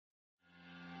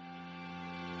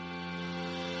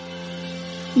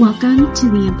Welcome to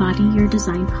the Embody Your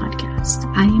Design podcast.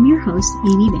 I am your host,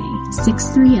 Amy May,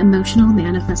 6'3" emotional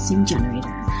manifesting generator.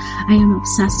 I am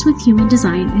obsessed with human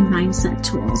design and mindset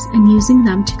tools and using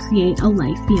them to create a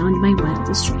life beyond my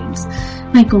wildest dreams.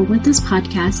 My goal with this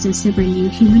podcast is to bring you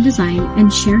human design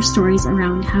and share stories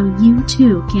around how you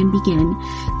too can begin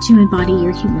to embody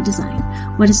your human design.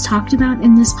 What is talked about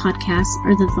in this podcast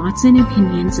are the thoughts and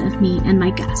opinions of me and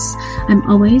my guests. I'm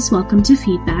always welcome to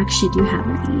feedback should you have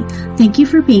any. Thank you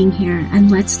for being here, and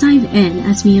let's dive in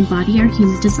as we embody our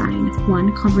human design,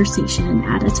 one conversation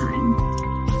at a time.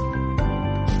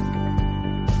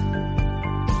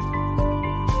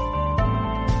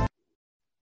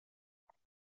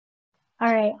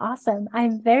 All right, awesome.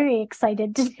 I'm very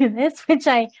excited to do this, which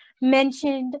I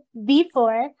mentioned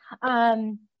before.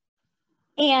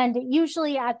 And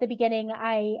usually at the beginning,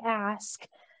 I ask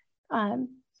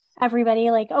everybody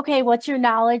like, okay, what's your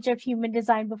knowledge of human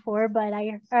design before? But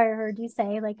I heard you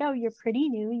say like, oh, you're pretty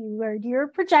new. You're a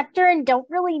projector and don't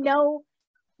really know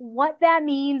what that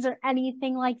means or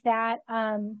anything like that.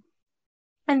 And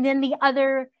then the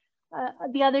other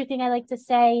thing I like to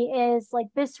say is like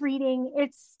this reading,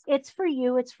 it's for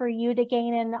you. It's for you to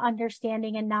gain an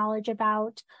understanding and knowledge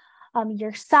about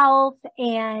yourself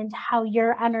and how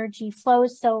your energy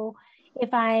flows. So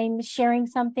if I'm sharing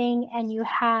something and you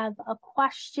have a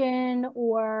question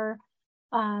or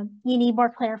you need more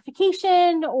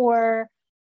clarification or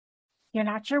you're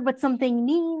not sure what something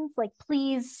means, like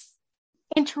please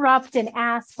interrupt and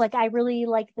ask. Like I really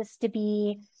like this to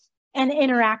be an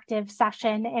interactive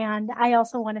session. And I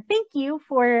also want to thank you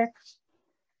for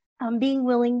being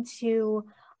willing to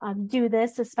do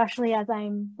this, especially as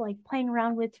I'm like playing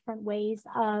around with different ways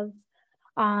of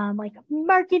like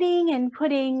marketing and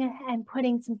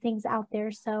putting some things out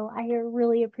there. So I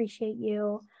really appreciate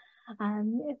you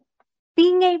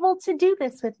being able to do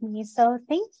this with me. So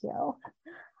thank you.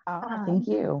 Thank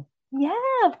you. Yeah,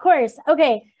 of course.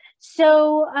 Okay.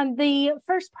 So the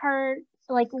first part,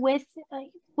 like with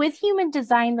human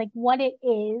design, like what it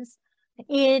is,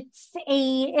 it's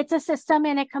a system,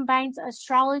 and it combines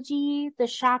astrology, the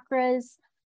chakras,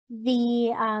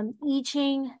 the I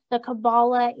Ching, the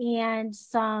Kabbalah, and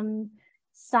some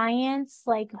science,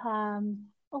 like a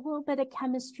little bit of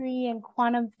chemistry and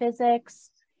quantum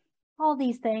physics, all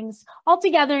these things all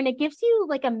together. And it gives you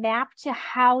like a map to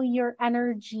how your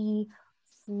energy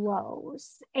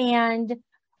flows. And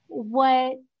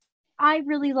what I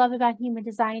really love about human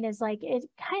design is like it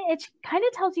kind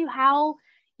of tells you how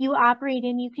you operate,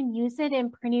 and you can use it in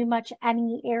pretty much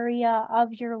any area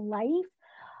of your life.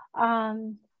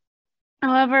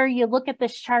 However, you look at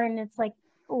this chart and it's like,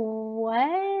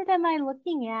 what am I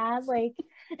looking at? Like,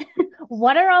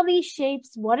 what are all these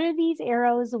shapes? What are these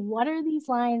arrows? What are these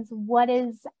lines? What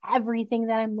is everything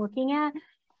that I'm looking at?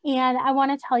 And I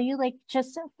want to tell you, like,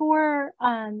 just for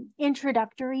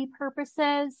introductory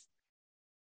purposes,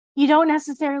 you don't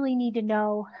necessarily need to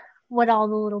know what all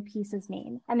the little pieces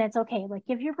mean. And it's okay. Like,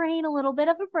 give your brain a little bit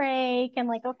of a break and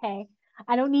like, okay,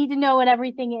 I don't need to know what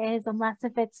everything is unless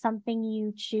if it's something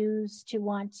you choose to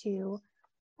want to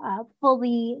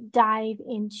fully dive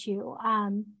into.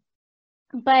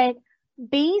 But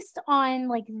based on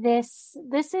like this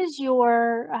is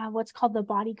your what's called the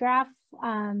body graph,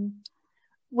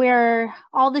 where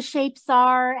all the shapes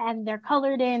are and they're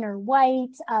colored in or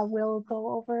white. We'll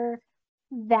go over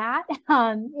that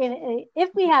if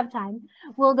we have time.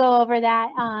 We'll go over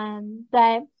that.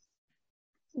 But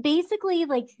basically,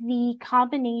 like the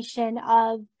combination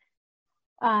of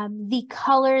the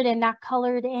colored and not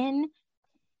colored in,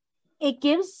 it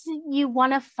gives you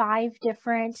one of 5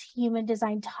 different human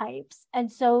design types.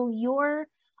 And so your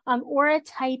aura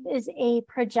type is a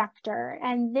projector.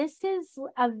 And this is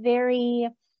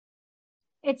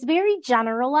it's very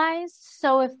generalized.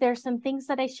 So if there's some things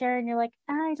that I share and you're like,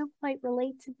 I don't quite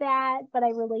relate to that, but I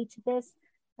relate to this,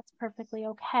 that's perfectly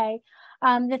okay.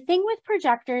 The thing with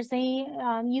projectors,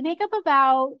 you make up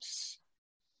about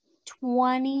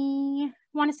 20%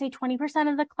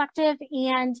 of the collective,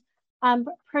 and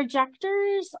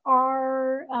projectors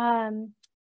are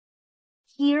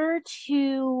here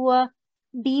to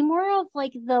be more of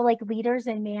like the leaders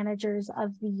and managers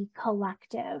of the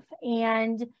collective,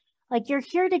 and like you're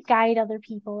here to guide other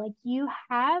people. Like you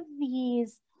have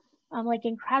these like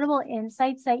incredible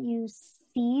insights that you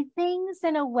see things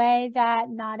in a way that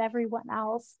not everyone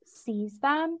else sees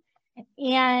them.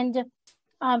 And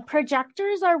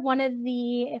projectors are one of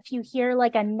the, if you hear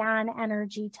like a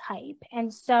non-energy type.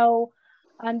 And so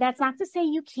that's not to say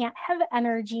you can't have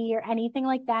energy or anything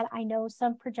like that. I know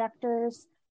some projectors,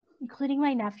 including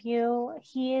my nephew,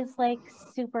 he is like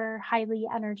super highly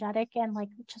energetic and like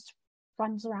just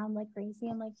runs around like crazy.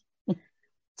 I'm like,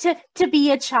 to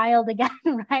be a child again,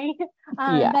 right?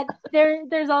 Yeah. But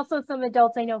there's also some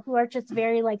adults I know who are just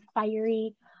very like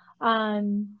fiery,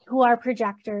 who are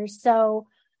projectors. So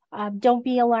don't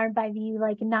be alarmed by the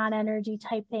like non-energy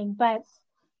type thing. But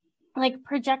like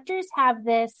projectors have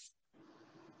this,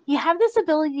 you have this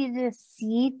ability to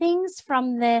see things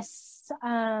from this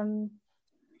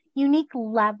unique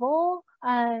level.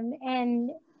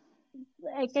 And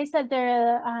like I said,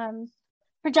 they're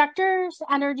projectors,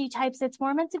 energy types, it's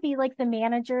more meant to be like the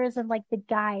managers and like the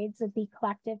guides of the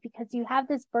collective, because you have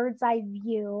this bird's eye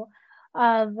view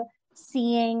of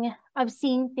seeing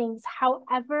things.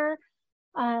 However,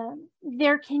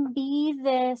 there can be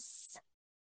this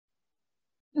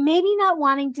maybe not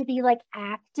wanting to be like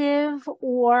active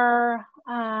or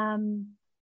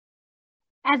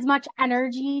as much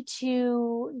energy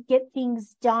to get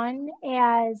things done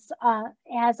as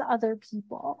other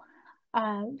people.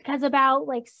 Because about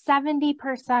like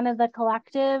 70% of the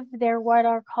collective, they're what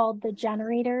are called the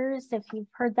generators. If you've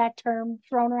heard that term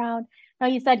thrown around. Now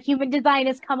you said human design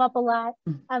has come up a lot.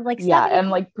 Like yeah, 70... and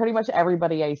like pretty much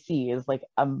everybody I see is like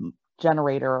a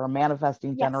generator or a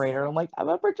manifesting generator. I'm like, I'm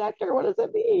a projector. What does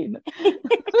it mean?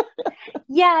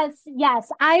 Yes.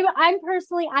 I'm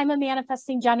personally, I'm a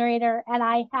manifesting generator, and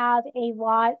I have a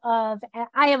lot of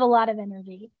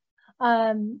energy.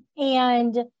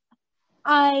 And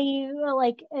I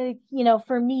like,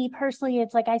 for me personally,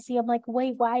 it's like, I see, I'm like,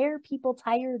 wait, why are people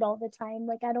tired all the time?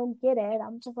 Like, I don't get it.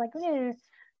 I'm just like,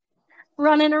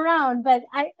 running around. But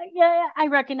I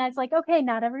recognize like, okay,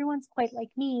 not everyone's quite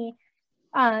like me.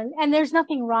 And there's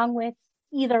nothing wrong with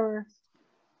either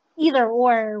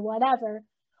or whatever.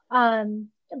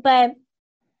 But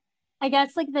I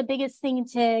guess like the biggest thing,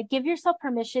 to give yourself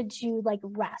permission to like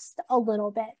rest a little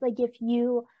bit. Like if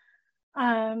you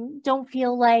don't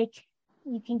feel like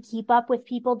you can keep up with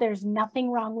people, there's nothing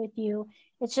wrong with you.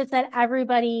 It's just that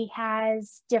everybody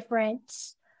has different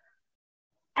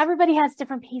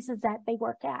pieces that they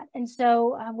work at. And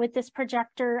so with this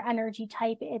projector energy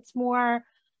type, it's more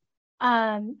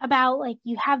about like,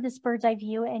 you have this bird's eye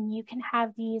view, and you can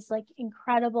have these like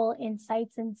incredible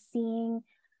insights and seeing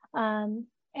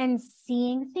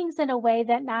things in a way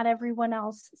that not everyone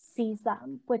else sees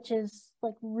them, which is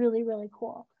like really, really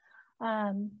cool.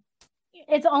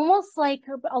 It's almost like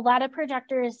a lot of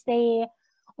projectors, they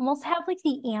almost have like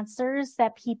the answers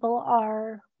that people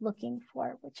are looking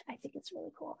for, which I think is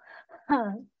really cool.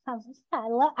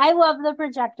 I love the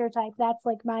projector type. That's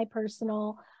like my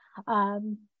personal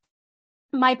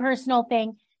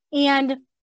thing. And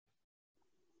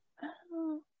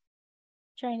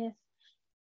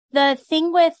the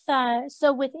thing with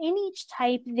so within each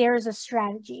type, there's a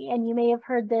strategy, and you may have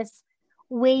heard this,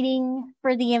 waiting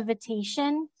for the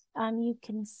invitation. You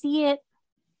can see it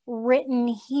written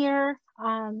here.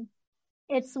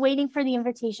 It's waiting for the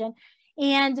invitation.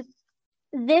 And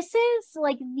this is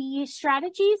like the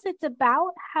strategies. It's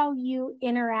about how you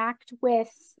interact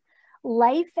with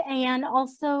life and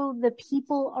also the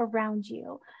people around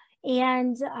you.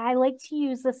 And I like to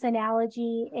use this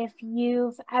analogy: if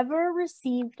you've ever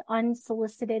received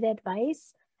unsolicited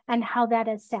advice and how that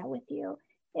has sat with you.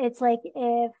 It's like,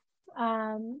 if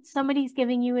somebody's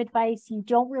giving you advice, you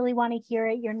don't really want to hear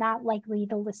it, you're not likely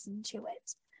to listen to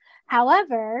it.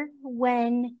 However,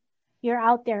 when you're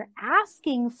out there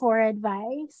asking for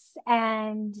advice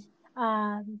and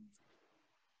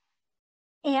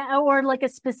or like a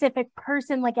specific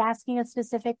person, like asking a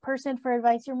specific person for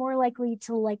advice, you're more likely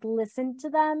to like listen to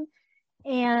them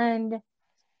and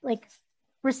like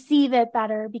receive it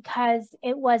better because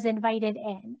it was invited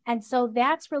in. And so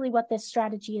that's really what this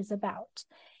strategy is about.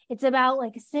 It's about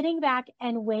like sitting back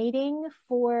and waiting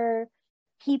for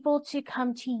people to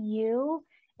come to you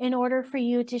in order for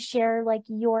you to share like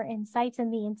your insights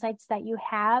and the insights that you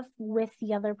have with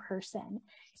the other person.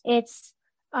 It's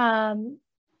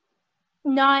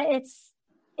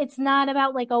not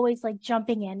about like always like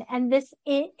jumping in. And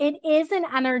it is an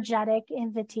energetic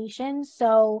invitation.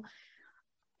 So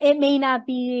it may not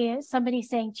be somebody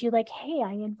saying to you like, hey,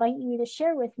 I invite you to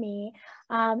share with me.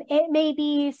 It may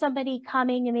be somebody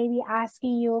coming and maybe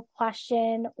asking you a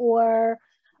question, or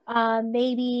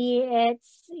maybe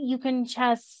it's, you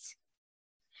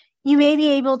may be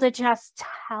able to just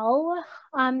tell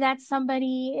that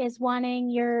somebody is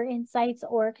wanting your insights,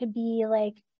 or it could be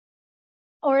like,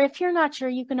 or if you're not sure,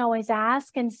 you can always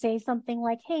ask and say something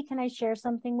like, hey, can I share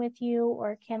something with you?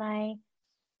 Or can I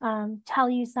tell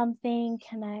you something?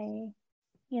 Can I,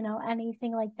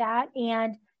 anything like that?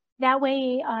 And that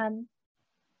way,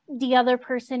 the other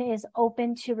person is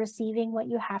open to receiving what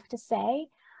you have to say.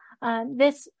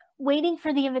 This waiting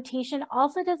for the invitation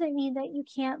also doesn't mean that you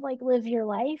can't like live your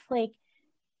life. Like,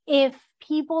 if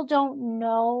people don't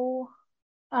know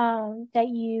that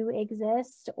you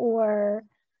exist or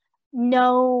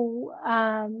know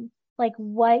like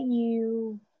what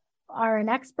you are an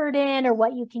expert in or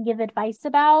what you can give advice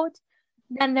about,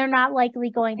 then they're not likely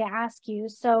going to ask you.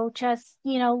 So just,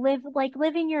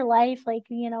 living your life, like,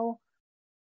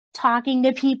 talking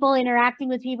to people, interacting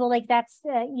with people, like that's,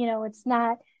 it's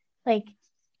not like,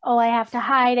 oh, I have to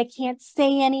hide, I can't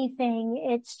say anything.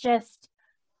 It's just,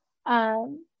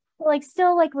 like,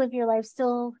 still like live your life,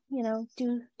 still,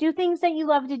 do things that you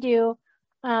love to do.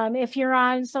 If you're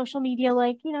on social media,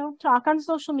 like, talk on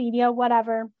social media,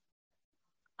 whatever.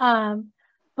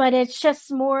 But it's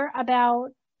just more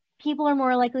about, people are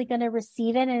more likely going to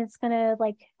receive it, and it's going to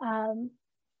like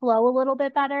flow a little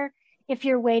bit better if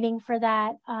you're waiting for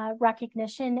that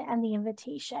recognition and the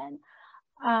invitation.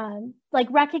 Like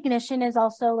recognition is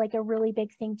also like a really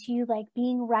big thing too. Like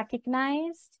being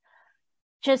recognized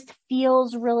just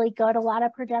feels really good. A lot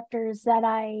of projectors that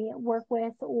I work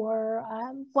with, or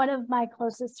one of my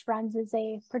closest friends is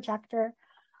a projector.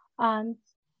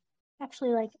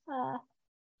 Actually, like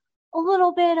a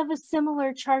little bit of a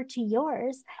similar chart to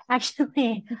yours,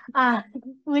 actually,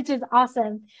 which is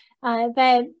awesome.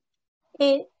 But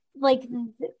it, like,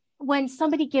 when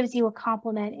somebody gives you a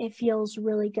compliment, it feels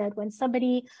really good. When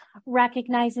somebody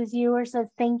recognizes you or says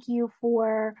thank you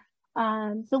for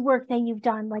the work that you've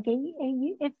done, like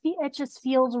it just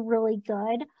feels really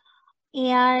good.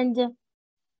 And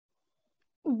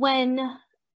when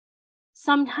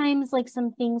sometimes like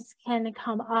some things can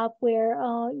come up where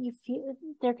you feel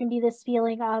there can be this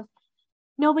feeling of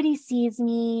nobody sees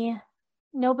me,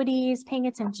 nobody's paying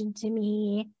attention to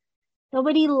me,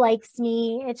 nobody likes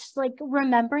me. It's just like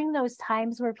remembering those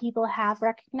times where people have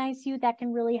recognized you, that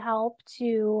can really help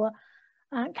to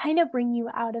kind of bring you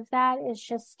out of that. Is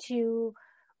just to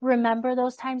remember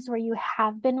those times where you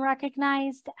have been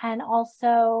recognized, and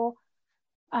also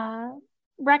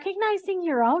recognizing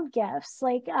your own gifts.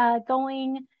 Like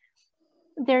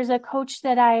there's a coach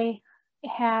that I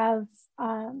have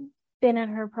been in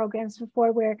her programs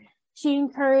before, where she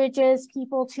encourages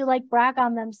people to like brag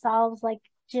on themselves, like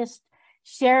just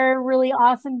share really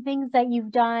awesome things that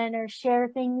you've done, or share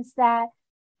things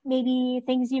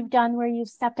you've done where you've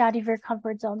stepped out of your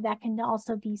comfort zone. That can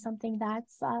also be something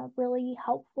that's really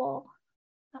helpful.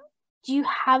 Do you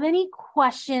have any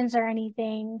questions or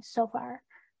anything so far?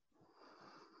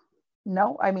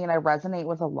 No, I mean, I resonate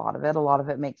with a lot of it. A lot of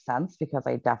it makes sense because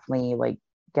I definitely like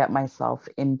get myself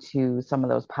into some of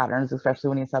those patterns, especially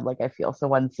when you said like I feel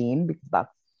so unseen, because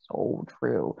that's so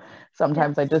true.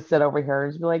 Sometimes I just sit over here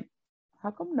and just be like, how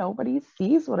come nobody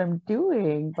sees what I'm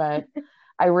doing? But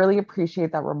I really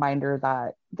appreciate that reminder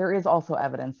that there is also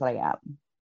evidence that I am.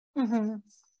 Mm-hmm.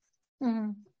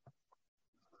 Mm-hmm.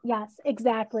 Yes,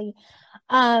 exactly.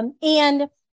 And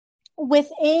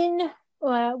within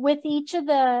with each of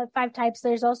the 5 types,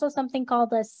 there's also something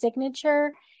called a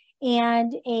signature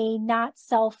and a not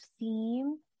self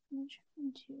theme.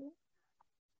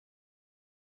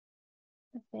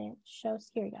 If it shows,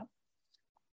 here we go.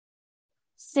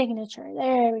 Signature,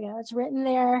 there we go, it's written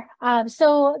there.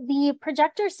 So the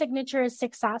projector signature is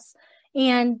success,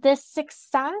 and this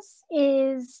success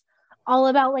is all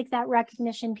about like that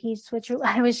recognition piece, which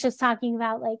I was just talking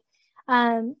about. Like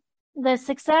the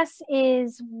success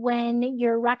is when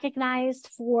you're recognized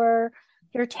for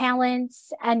your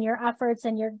talents and your efforts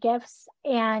and your gifts,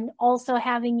 and also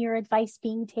having your advice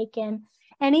being taken,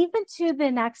 and even to the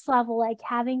next level, like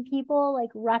having people like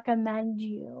recommend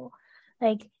you,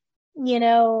 like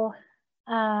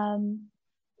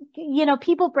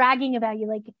people bragging about you,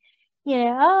 like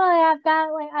oh,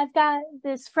 I've got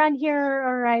this friend here,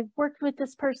 or I've worked with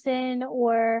this person,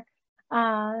 or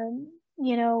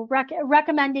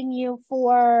recommending you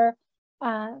for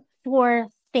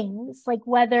things, like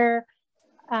whether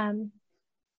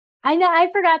I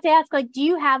forgot to ask, like, do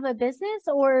you have a business,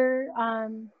 or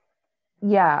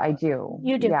yeah, I do.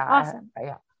 You do. Yeah, Awesome.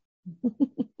 yeah.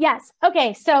 Yes.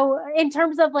 Okay. So in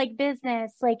terms of like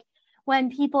business, like when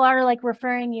people are like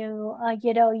referring you,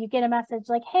 you get a message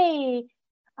like, hey,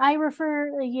 I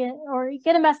refer you, or you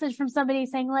get a message from somebody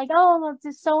saying like, oh,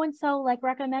 just so and so like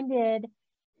recommended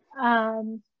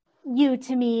you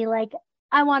to me, like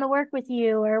I want to work with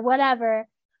you, or whatever.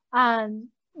 That's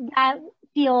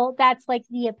like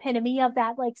the epitome of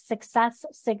that like success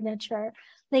signature,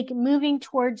 like moving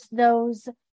towards those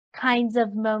kinds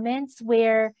of moments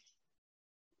where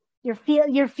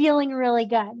you're feeling really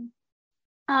good.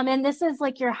 And this is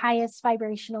like your highest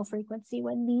vibrational frequency.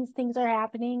 When these things are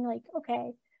happening, like,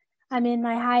 okay, I'm in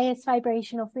my highest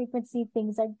vibrational frequency,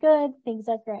 things are good, things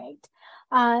are great.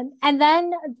 And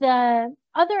then the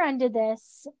other end of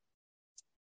this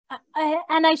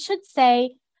and I should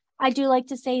say, I do like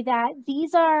to say that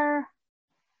these are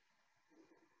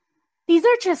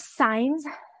just signs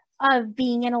of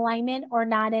being in alignment or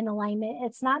not in alignment.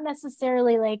 It's not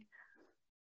necessarily like,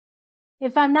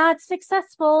 if I'm not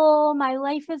successful, my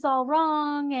life is all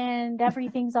wrong and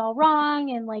everything's all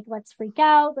wrong and like, let's freak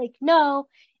out. Like, no,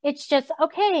 it's just,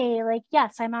 okay, like,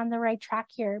 yes, I'm on the right track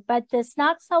here. But this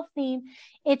not self-theme,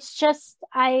 it's just,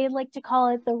 I like to call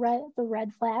it the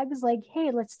red flags. Like, hey,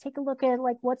 let's take a look at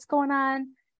like what's going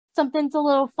on. Something's a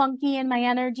little funky in my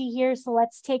energy here. So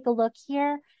let's take a look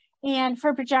here. And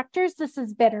for projectors, this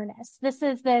is bitterness.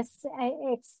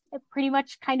 It's pretty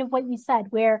much kind of what you said,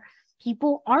 where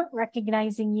people aren't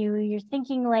recognizing you. You're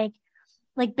thinking like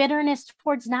bitterness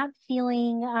towards not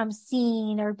feeling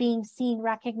seen or being seen,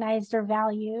 recognized, or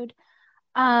valued.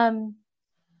 And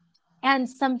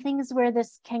some things where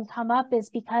this can come up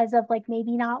is because of like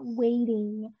maybe not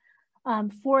waiting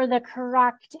for the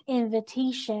correct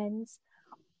invitations,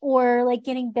 or like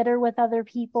getting bitter with other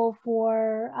people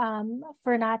for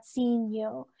not seeing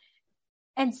you.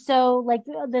 And so like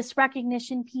this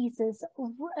recognition piece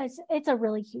it's a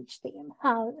really huge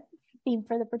theme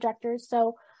for the projectors.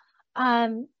 So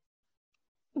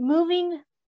moving,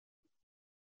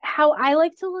 how I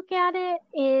like to look at it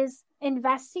is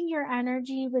investing your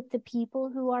energy with the people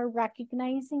who are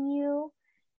recognizing you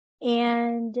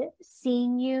and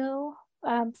seeing you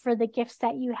for the gifts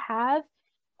that you have,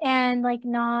 and like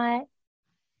not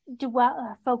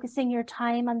focusing your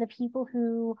time on the people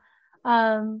who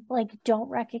like don't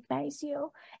recognize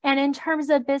you. And in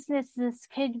terms of business, this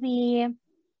could be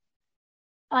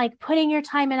like putting your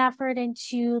time and effort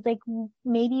into like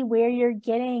maybe where you're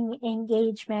getting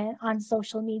engagement on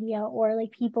social media, or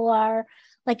like people are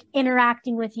like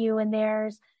interacting with you and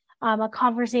there's a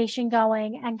conversation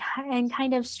going, and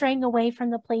kind of straying away from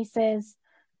the places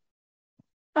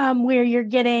where you're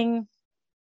getting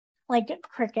like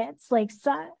crickets. Like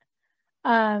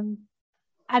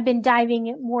I've been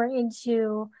diving more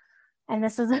into, and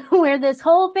this is where this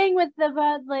whole thing with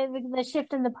the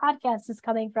shift in the podcast is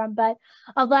coming from. But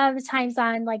a lot of the times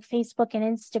on like Facebook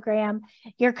and Instagram,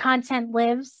 your content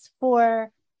lives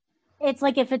for, it's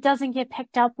like if it doesn't get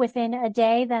picked up within a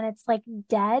day, then it's like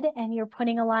dead and you're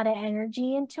putting a lot of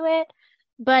energy into it.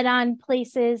 But on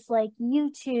places like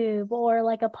YouTube or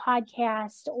like a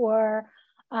podcast or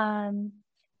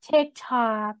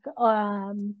TikTok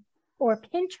or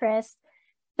Pinterest,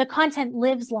 the content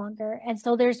lives longer. And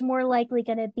so there's more likely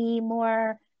going to be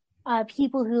more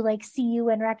people who like see you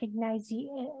and recognize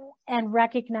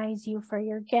you for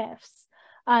your gifts.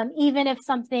 Even if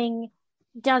something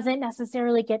doesn't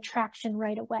necessarily get traction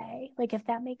right away, like if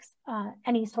that makes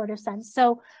any sort of sense.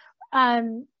 So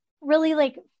really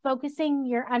like focusing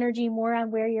your energy more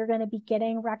on where you're going to be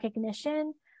getting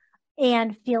recognition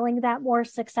and feeling that more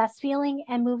success feeling,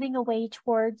 and moving away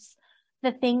towards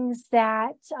the things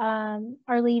that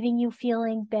are leaving you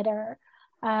feeling bitter.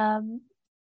 I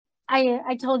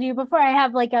told you before, I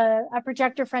have like a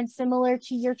projector friend similar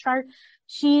to your chart.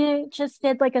 She just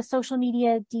did like a social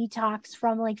media detox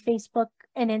from like Facebook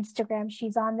and Instagram.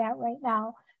 She's on that right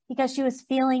now because she was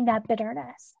feeling that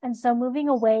bitterness. And so moving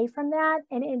away from that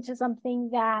and into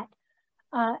something that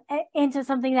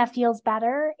feels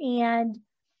better. And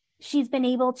she's been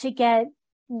able to get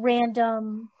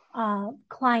random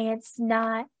clients,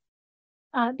 not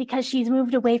because she's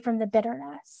moved away from the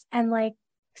bitterness and like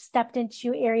stepped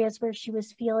into areas where she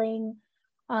was feeling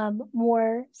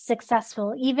more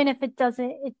successful, even if it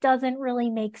doesn't really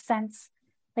make sense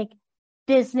like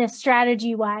business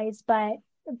strategy wise, but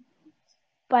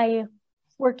by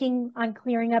working on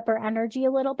clearing up her energy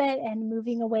a little bit and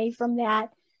moving away from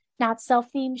that not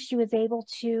self-theme, she was able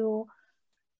to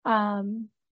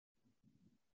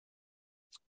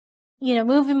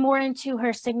moving more into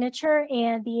her signature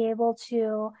and be able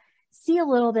to see a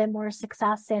little bit more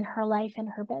success in her life and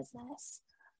her business.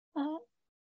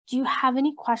 Do you have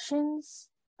any questions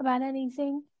about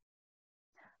anything?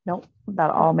 Nope,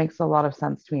 that all makes a lot of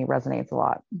sense to me. It resonates a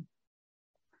lot.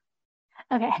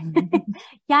 Okay.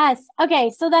 Yes. Okay.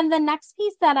 So then the next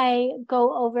piece that I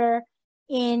go over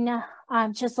in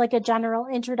just like a general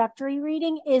introductory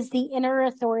reading is the inner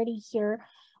authority here,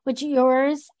 which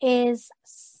yours is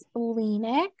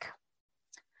splenic.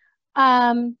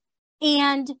 And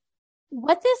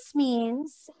what this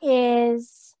means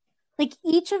is like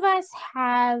each of us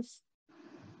have,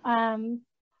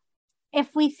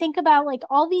 if we think about like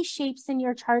all these shapes in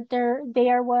your chart, they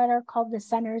are what are called the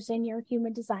centers in your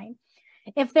human design.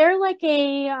 If they're like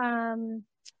a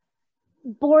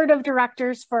board of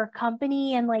directors for a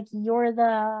company and like you're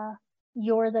the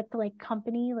like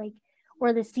company, like,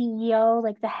 or the CEO,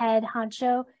 like the head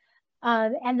honcho,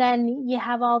 And then you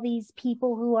have all these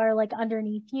people who are like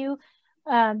underneath you.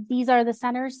 These are the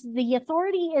centers. The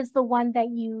authority is the one that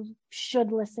you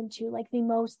should listen to, like the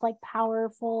most like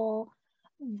powerful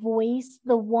voice,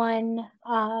 the one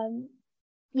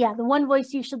the one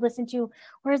voice you should listen to.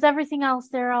 Whereas everything else,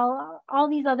 there are all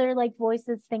these other like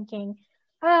voices thinking,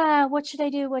 what should I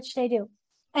do? What should I do?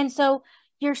 And so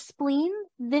your spleen,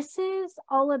 this is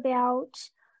all about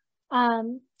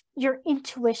your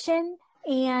intuition.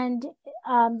 And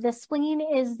the spleen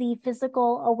is the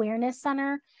physical awareness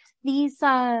center. These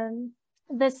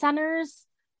the centers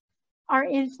are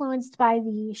influenced by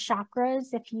the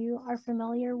chakras, if you are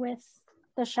familiar with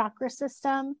the chakra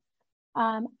system.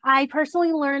 I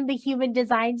personally learned the human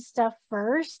design stuff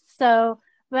first, but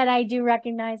I do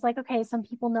recognize like, okay, some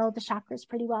people know the chakras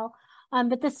pretty well.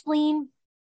 But the spleen,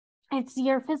 it's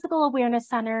your physical awareness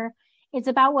center. It's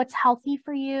about what's healthy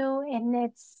for you, and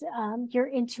it's your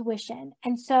intuition.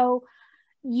 And so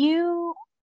you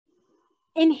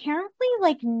inherently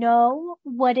like know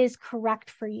what is correct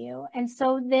for you. And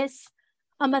so this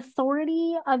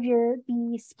authority of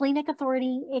the splenic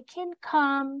authority, it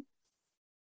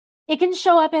can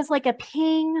show up as like a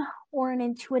ping or an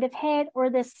intuitive hit, or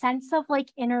this sense of like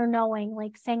inner knowing,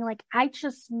 like saying like, I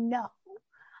just know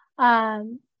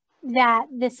that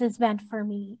this is meant for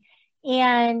me.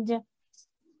 And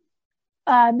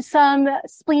some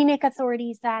splenic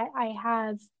authorities that I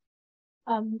have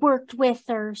worked with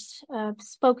or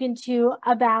spoken to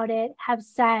about it have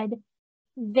said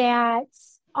that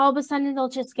all of a sudden they'll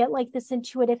just get like this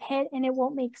intuitive hit and it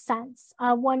won't make sense.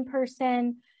 One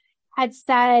person had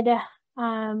said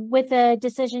with a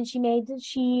decision she made that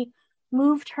she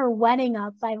moved her wedding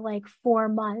up by like 4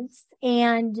 months,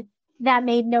 and that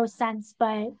made no sense.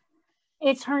 But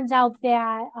it turns out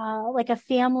that like a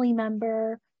family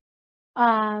member,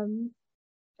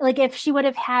 like if she would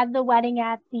have had the wedding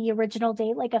at the original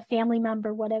date, like a family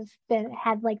member would have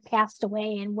had like passed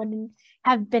away and wouldn't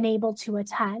have been able to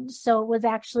attend. So it was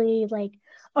actually like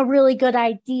a really good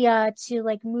idea to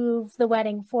like move the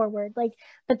wedding forward. Like,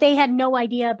 but they had no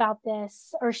idea about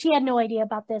this, or she had no idea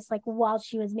about this, like while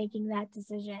she was making that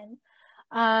decision.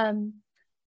 And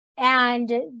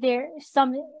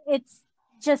it's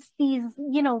just these,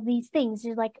 these things.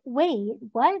 You're like, wait,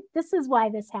 what? This is why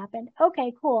this happened.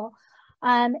 Okay, cool.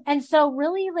 And so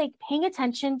really like paying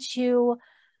attention to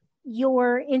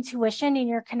your intuition and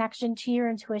your connection to your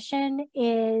intuition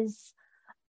is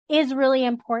really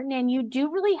important. And you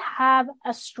do really have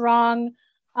a strong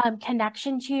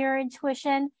connection to your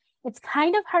intuition. It's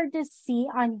kind of hard to see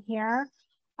on here.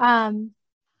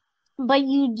 But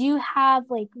you do have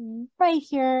like right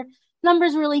here,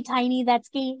 numbers really tiny. That's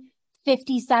gate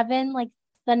 57. Like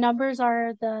the numbers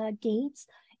are the gates.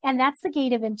 And that's the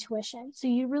gate of intuition. So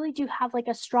you really do have like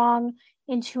a strong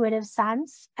intuitive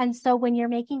sense. And so when you're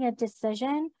making a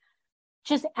decision,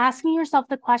 just asking yourself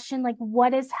the question, like,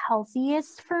 what is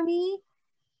healthiest for me?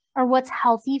 Or what's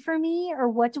healthy for me? Or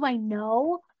what do I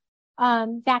know?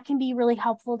 That can be really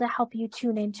helpful to help you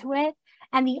tune into it.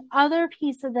 And the other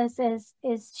piece of this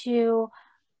is to,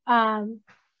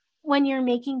 when you're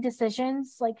making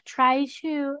decisions, like try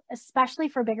to, especially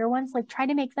for bigger ones, like try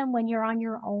to make them when you're on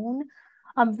your own.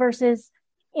 Versus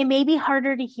it may be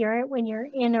harder to hear it when you're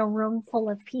in a room full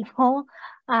of people,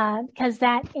 because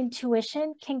that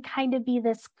intuition can kind of be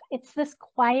it's this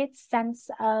quiet sense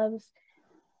of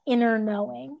inner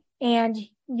knowing, and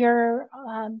you're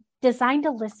designed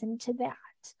to listen to that,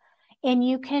 and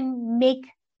you can make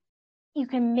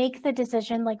the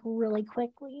decision like really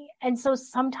quickly. And so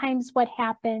sometimes what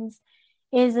happens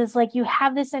is like you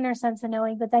have this inner sense of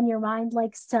knowing, but then your mind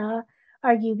likes to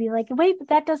argue, be like, wait, but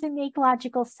that doesn't make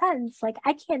logical sense. Like,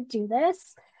 I can't do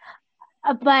this.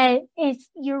 But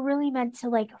you're really meant to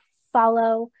like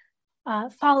follow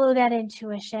that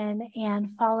intuition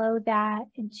and follow that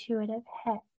intuitive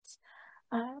hit.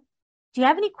 Do you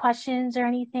have any questions or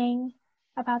anything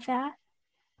about that?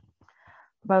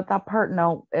 About that part?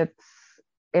 No, it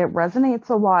resonates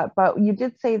a lot, but you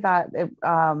did say that it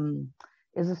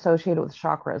is associated with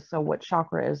chakras. So what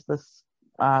chakra is this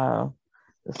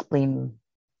the spleen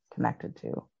connected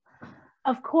to?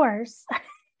 Of course.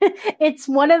 It's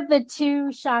one of the 2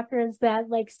 chakras that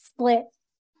like split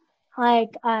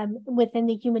like within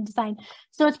the human design.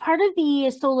 So it's part of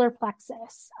the solar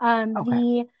plexus. Okay.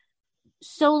 The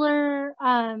solar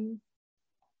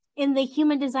in the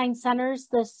human design centers,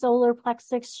 the solar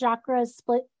plexus chakra is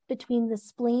split between the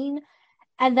spleen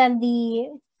and then the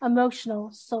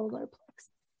emotional solar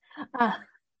plexus,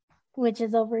 which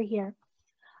is over here.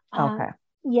 Okay.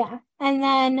 Yeah. And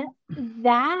then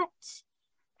that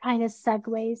kind of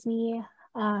segues me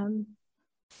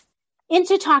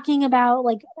into talking about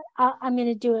like, I'm going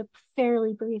to do it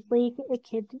fairly briefly. We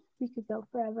could go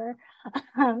forever.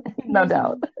 No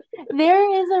doubt.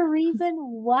 There is a reason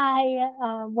why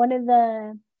one of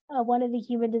the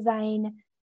human design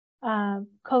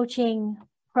coaching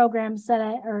programs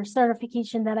or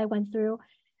certification that I went through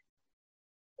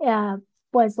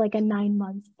was like a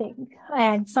 9-month thing,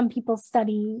 and some people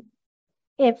study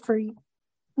it for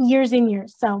years and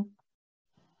years. So,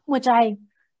 which I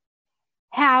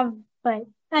have, but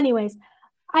anyways,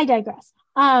 I digress.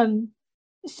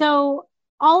 So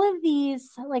all of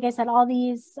these, like I said, all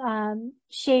these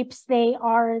shapes, they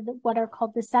are what are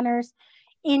called the centers.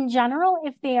 In general,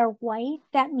 if they are white,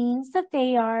 that means that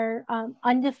they are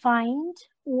undefined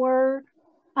or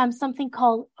something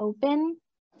called open.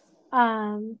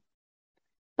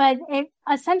 But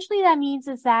essentially that means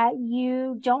is that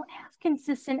you don't have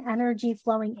consistent energy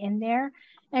flowing in there.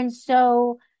 And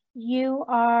so you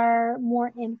are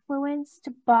more influenced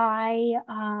by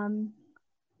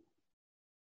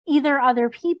either other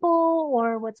people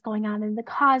or what's going on in the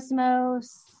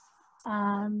cosmos,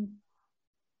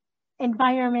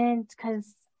 environment,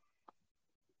 because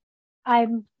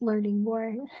I'm learning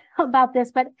more about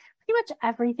this, but pretty much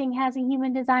everything has a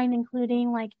human design,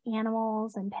 including like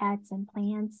animals and pets and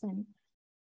plants and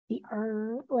the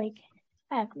earth, like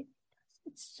everything.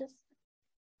 It's just,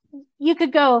 you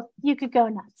could go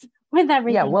nuts with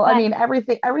everything. Yeah, well, I mean,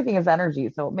 everything is energy,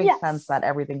 so it makes sense that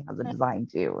everything has a design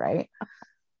too, right?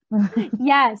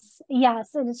 Yes.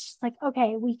 And it's just like,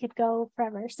 okay, we could go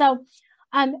forever. So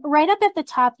right up at the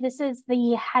top, this is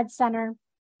the head center.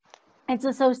 It's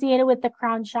associated with the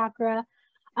crown chakra.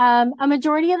 A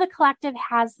majority of the collective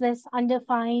has this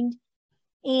undefined,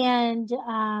 and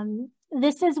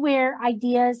this is where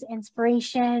ideas,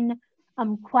 inspiration,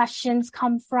 questions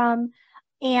come from.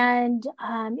 And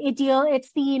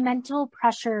it's the mental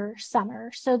pressure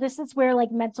center. So this is where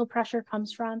like mental pressure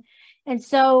comes from. And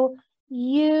so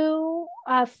you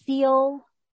feel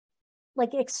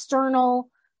like external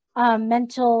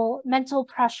mental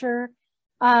pressure.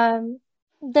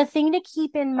 The thing to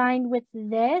keep in mind with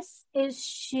this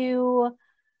is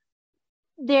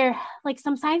like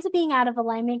some signs of being out of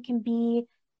alignment can be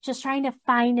just trying to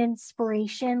find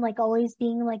inspiration, like always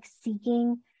being like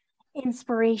seeking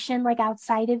inspiration like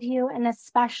outside of you, and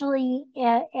especially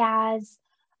as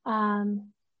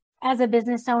a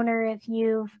business owner, if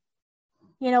you've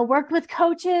worked with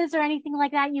coaches or anything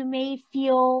like that, you may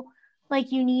feel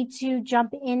like you need to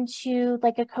jump into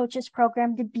like a coach's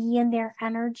program to be in their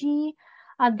energy.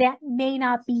 That may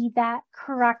not be that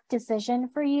correct decision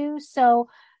for you. So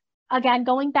again,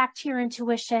 going back to your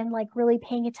intuition, like really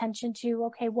paying attention to,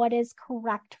 okay, what is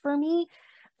correct for me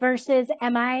versus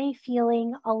am I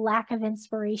feeling a lack of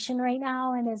inspiration right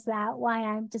now? And is that why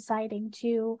I'm deciding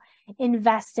to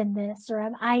invest in this? Or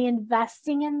am I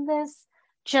investing in this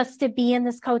just to be in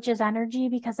this coach's energy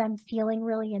because I'm feeling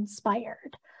really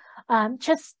inspired?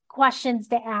 Just questions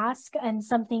to ask and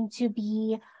something to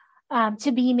be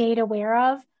made aware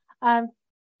of.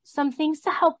 Some things to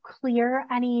help clear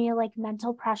any like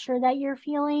mental pressure that you're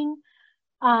feeling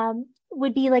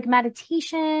would be like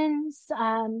meditations,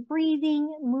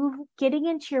 breathing, getting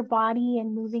into your body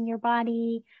and moving your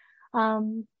body,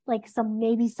 like some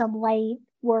light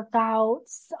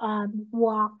workouts,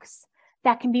 walks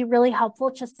that can be really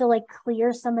helpful just to like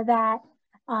clear some of that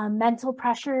mental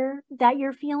pressure that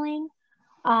you're feeling.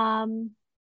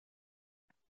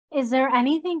 Is there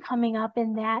anything coming up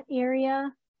in that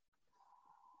area?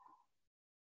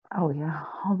 Oh yeah,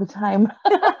 all the time.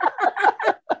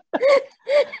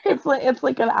 It's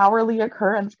like an hourly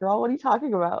occurrence, girl. What are you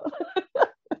talking about?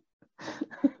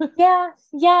 Yeah,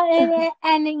 and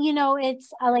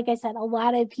it's like I said, a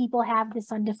lot of people have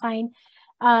this undefined,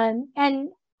 and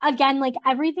again, like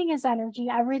everything is energy,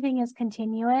 everything is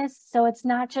continuous, so it's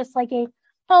not just like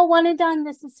one and done,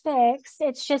 this is fixed.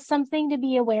 It's just something to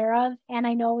be aware of, and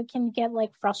I know it can get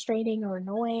like frustrating or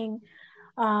annoying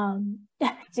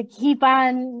to keep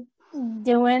on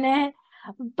doing it,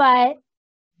 but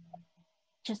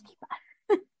just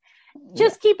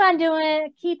keep on doing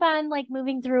it, keep on like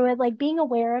moving through it, like being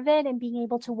aware of it and being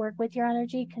able to work with your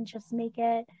energy can just make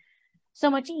it so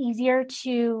much easier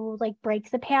to like break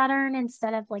the pattern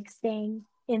instead of like staying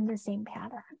in the same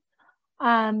pattern.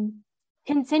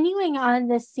 Continuing on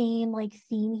the same like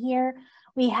theme here,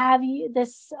 we have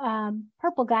this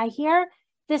purple guy here.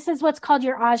 This is what's called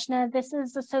your ajna. This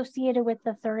is associated with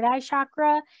the third eye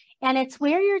chakra, and it's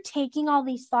where you're taking all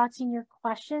these thoughts and your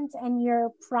questions and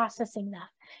you're processing them.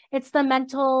 It's the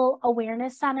mental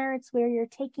awareness center. It's where you're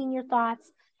taking your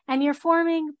thoughts and you're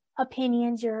forming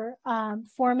opinions, you're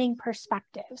forming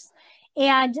perspectives.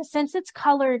 And since it's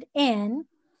colored in,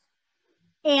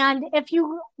 And if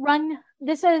you run,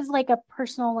 this is like a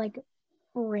personal, like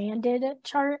branded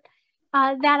chart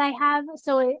that I have.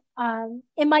 So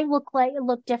it might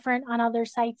look different on other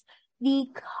sites. The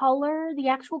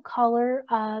actual color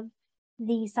of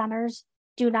the centers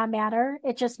do not matter.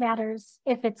 It just matters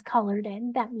if it's colored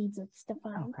in. That means it's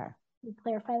defined. Okay. Let me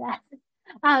clarify that.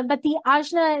 But the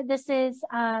ajna, this is,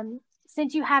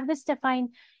 since you have this defined,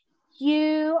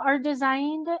 you are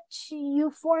designed to,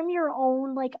 you form your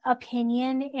own like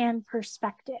opinion and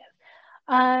perspective.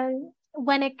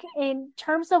 In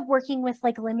terms of working with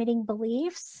like limiting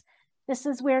beliefs, this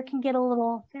is where it can get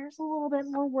there's a little bit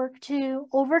more work to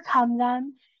overcome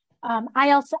them. I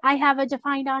have a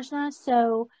defined ajna,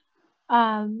 so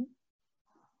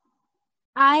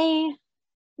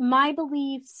my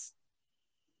beliefs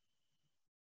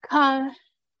come,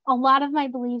 a lot of my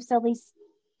beliefs, at least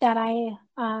that I've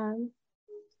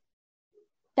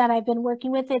been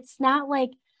working with, it's not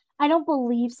like I don't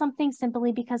believe something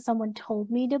simply because someone told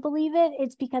me to believe it.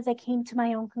 It's because I came to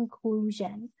my own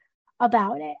conclusion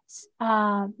about it.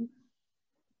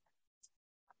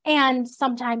 And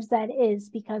sometimes that is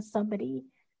because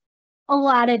a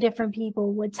lot of different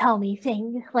people would tell me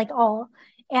things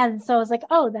and so I was like,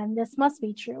 oh, then this must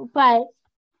be true. But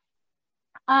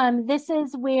this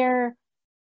is where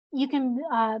you can,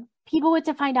 people with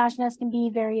defined ajnas can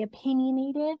be very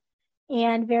opinionated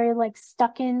and very like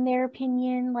stuck in their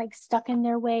opinion, like stuck in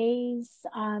their ways.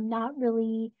 Not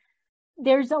really,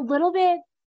 there's a little bit,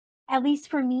 at least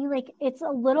for me, like it's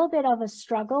a little bit of a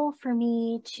struggle for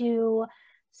me to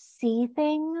see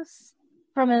things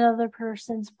from another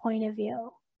person's point of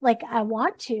view. Like I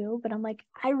want to, but I'm like,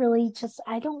 I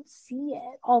don't see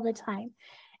it all the time.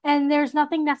 And there's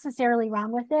nothing necessarily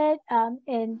wrong with it.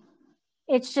 And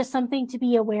it's just something to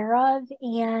be aware of.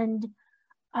 And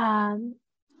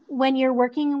when you're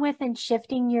working with and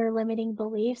shifting your limiting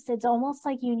beliefs, it's almost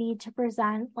like you need to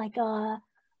present like a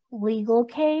legal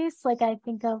case. Like I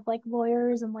think of like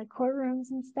lawyers and like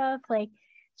courtrooms and stuff, like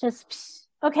just,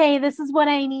 okay, this is what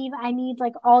I need. I need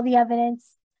like all the evidence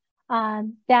that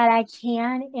I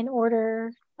can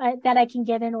that I can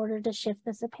get in order to shift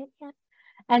this opinion.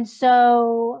 And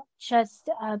so just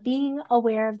being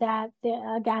aware of that,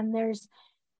 again, there's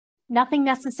nothing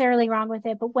necessarily wrong with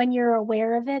it, but when you're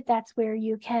aware of it, that's where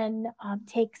you can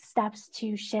take steps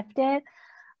to shift it.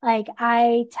 Like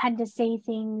I tend to say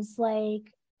things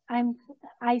like,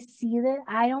 I see that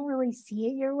I don't really see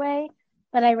it your way,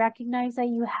 but I recognize that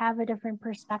you have a different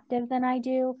perspective than I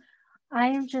do.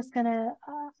 I'm gonna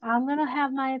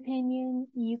have my opinion.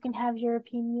 You can have your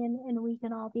opinion, and we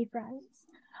can all be friends.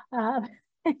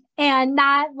 And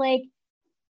not like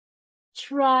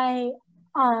try.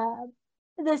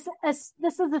 This is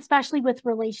especially with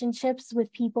relationships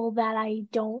with people that I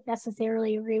don't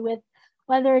necessarily agree with,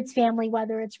 whether it's family,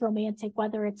 whether it's romantic,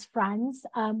 whether it's friends,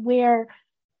 where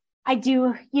I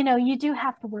do, you do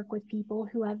have to work with people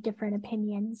who have different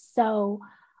opinions. So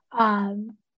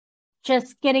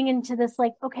just getting into this,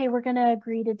 like, okay, we're going to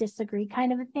agree to disagree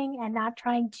kind of a thing, and not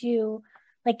trying to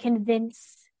like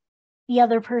convince the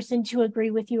other person to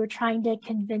agree with you, or trying to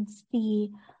convince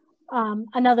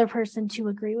another person to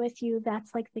agree with you.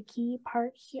 That's like the key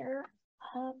part here.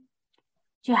 I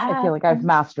feel like I've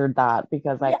mastered that,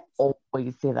 because I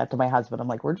always say that to my husband. I'm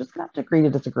like, we're just gonna have to agree to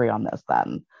disagree on this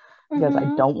then, because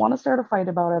I don't want to start a fight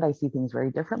about it. I see things very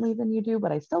differently than you do,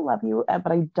 but I still love you,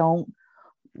 but I don't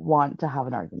want to have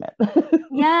an argument.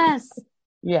 Yes.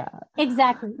 Yeah.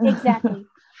 Exactly.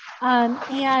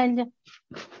 And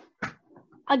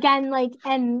again, like,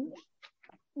 and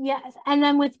yes, and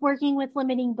then with working with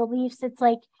limiting beliefs, it's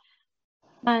like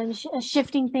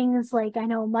shifting things. Like I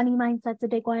know money mindset's a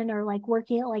big one, or like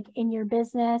working like in your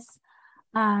business.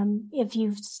 If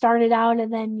you've started out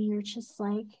and then you're just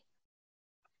like,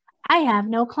 I have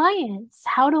no clients,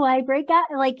 how do I break out?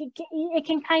 Like it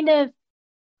can kind of,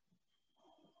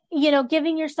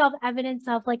 giving yourself evidence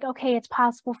of like, okay, it's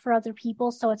possible for other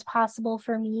people, so it's possible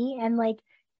for me. And like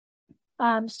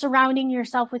surrounding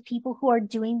yourself with people who are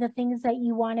doing the things that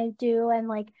you want to do, and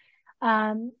like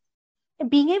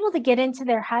being able to get into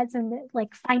their heads and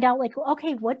like find out like,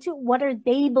 okay, what are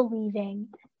they believing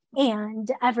and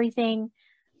everything,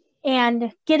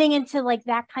 and getting into like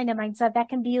that kind of mindset, that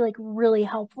can be like really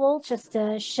helpful just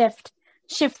to shift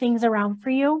things around for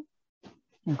you.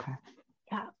 Okay.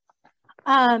 Yeah.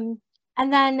 And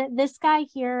then this guy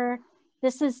here,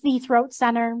 this is the throat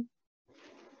center.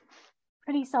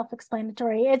 Pretty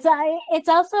self-explanatory. It's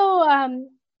also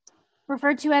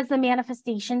referred to as the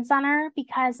manifestation center,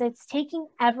 because it's taking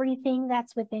everything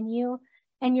that's within you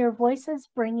and your voice is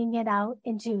bringing it out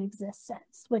into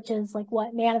existence, which is like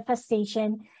what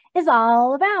manifestation is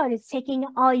all about. It's taking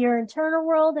all your internal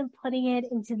world and putting it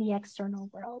into the external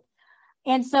world.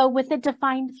 And so with a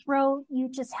defined throat, you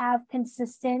just have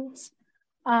consistent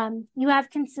energy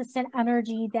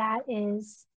that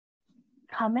is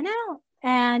coming out.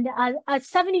 And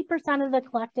 70% of the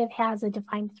collective has a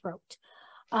defined throat.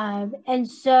 And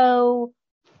so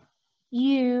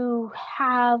you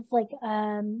have like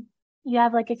a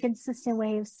consistent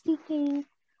way of speaking,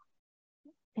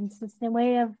 consistent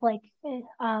way of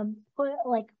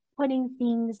putting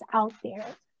things out there.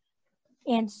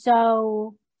 And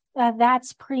so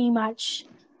that's pretty much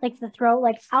like the throat.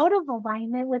 Like out of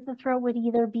alignment with the throat would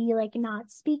either be like not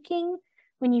speaking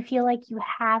when you feel like you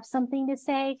have something to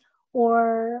say,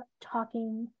 or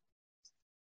talking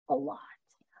a lot,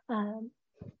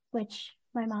 which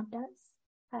my mom does.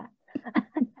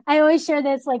 I always share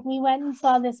this, like we went and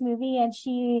saw this movie, and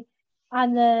I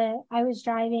was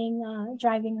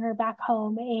driving her back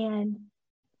home, and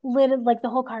like the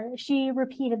whole car, she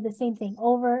repeated the same thing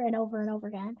over and over and over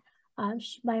again.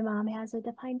 My mom has a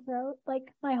defined throat,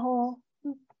 like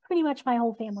pretty much my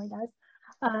whole family does.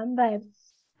 But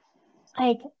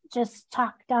like just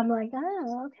talked, I'm like,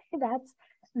 oh, okay,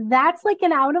 that's like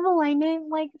an out of alignment,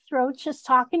 like throat, just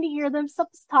talking to hear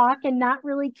themselves talk and not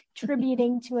really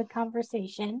contributing to a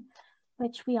conversation,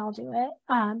 which we all do it.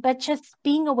 But just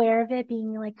being aware of it,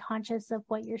 being like conscious of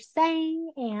what you're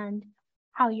saying and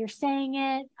how you're saying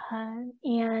it,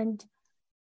 and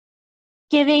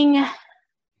being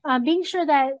sure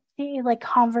that like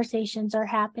conversations are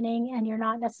happening and you're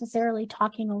not necessarily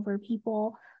talking over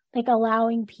people, like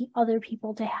allowing other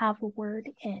people to have a word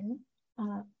in.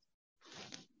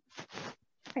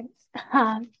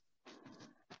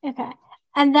 Okay.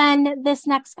 And then this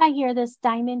next guy here, this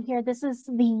diamond here, this is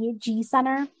the G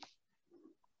center.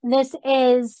 This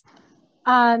is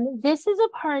a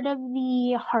part of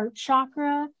the heart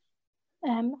chakra.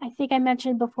 I think I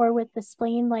mentioned before with the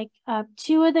spleen, like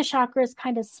two of the chakras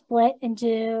kind of split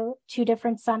into two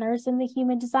different centers in the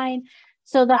human design.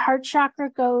 So the heart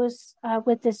chakra goes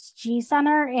with this G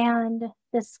center and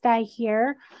this guy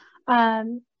here.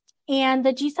 And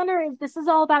the G center, this is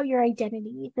all about your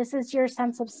identity. This is your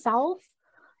sense of self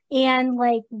and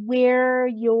like where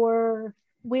you're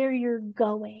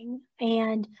going.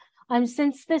 And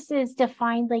since this is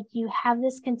defined, like you have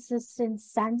this consistent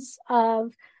sense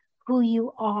of who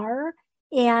you are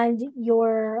and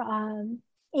your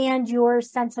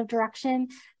sense of direction.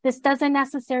 This doesn't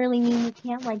necessarily mean you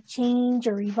can't like change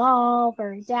or evolve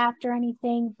or adapt or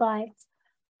anything, but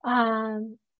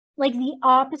like the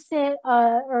opposite,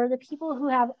 or the people who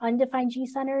have undefined G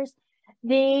centers,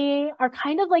 they are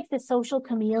kind of like the social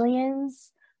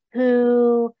chameleons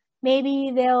who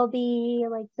maybe they'll be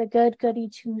like the goody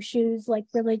two shoes, like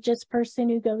religious person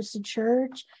who goes to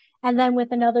church. And then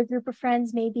with another group of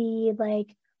friends, maybe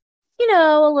like,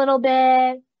 a little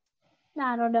bit,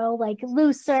 I don't know, like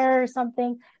looser or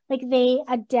something. Like they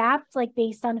adapt like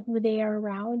based on who they are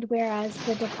around. Whereas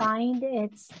the defined,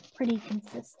 it's pretty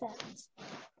consistent.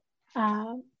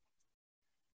 Do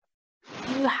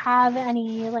you have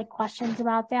any like questions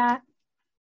about that?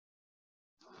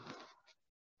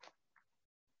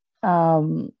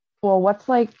 Well,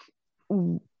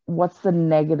 what's the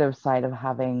negative side of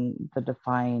having the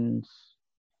defined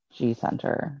G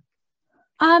center?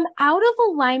 Out of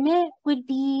alignment would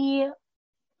be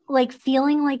like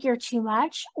feeling like you're too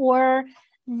much, or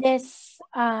this,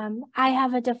 I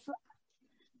have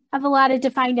a lot of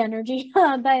defined energy,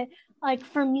 but like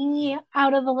for me,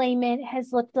 out of alignment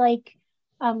has looked like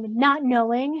not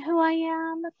knowing who I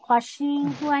am,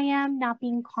 questioning who I am, not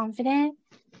being confident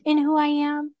in who I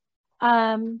am,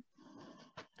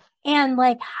 and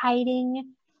like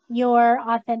hiding your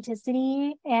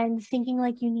authenticity and thinking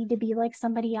like you need to be like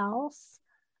somebody else,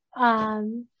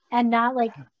 and not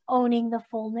like owning the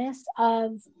fullness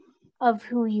of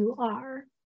who you are.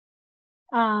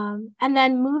 And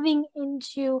then moving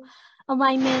into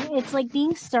alignment, it's like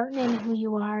being certain in who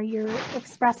you are. You're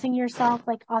expressing yourself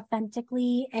like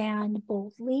authentically and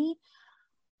boldly.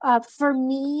 For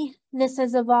me, this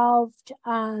has evolved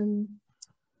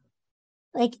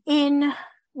like in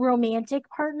romantic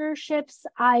partnerships.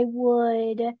 I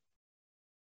would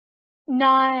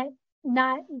not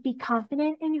be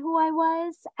confident in who I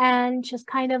was and just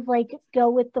kind of like go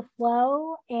with the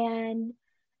flow and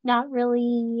not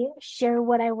really share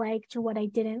what I liked or what I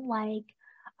didn't like.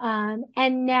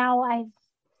 And now I've,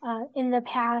 in the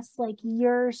past like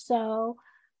year or so,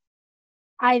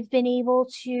 I've been able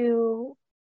to,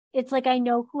 it's like I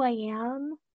know who I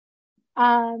am.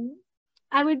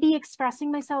 I would be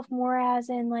expressing myself more as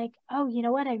in like, oh, you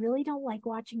know what? I really don't like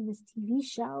watching this TV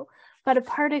show, but a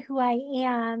part of who I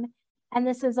am and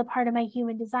this is a part of my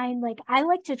human design, like I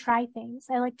like to try things.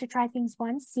 I like to try things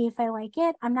once, see if I like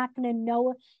it. I'm not going to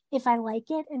know if I like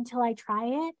it until I try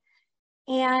it.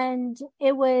 And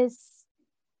it was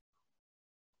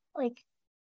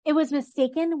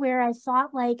mistaken, where I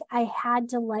thought like I had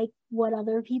to like what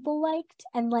other people liked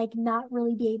and like not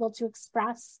really be able to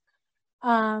express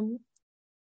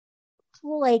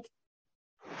like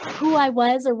who I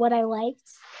was or what I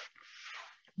liked.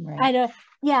 Right.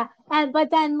 But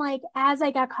then like as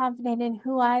I got confident in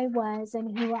who I was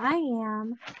and who I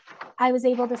am, I was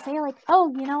able to say like,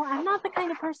 oh, I'm not the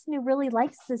kind of person who really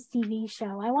likes this TV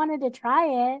show. I wanted to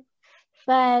try it,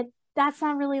 but that's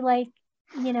not really like,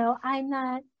 I'm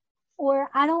not, or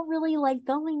I don't really like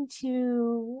going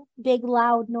to big,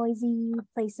 loud, noisy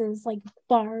places like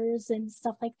bars and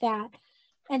stuff like that.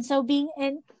 And so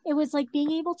it was like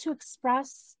being able to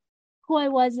express who I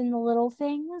was in the little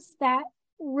things that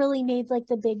really made like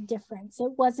the big difference.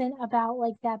 It wasn't about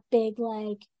like that big,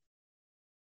 like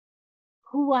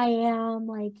who I am,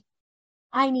 like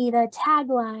I need a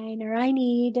tagline or I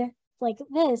need like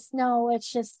this. No,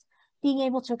 it's just being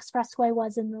able to express who I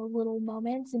was in the little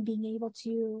moments and being able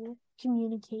to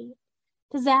communicate.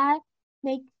 Does that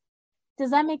make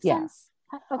Yeah, sense?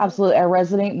 Okay. absolutely. I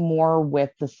resonate more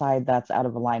with the side that's out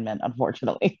of alignment,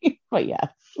 unfortunately. But yes.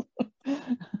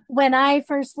 When I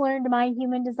first learned my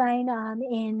human design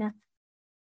in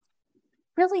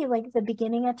really like the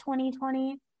beginning of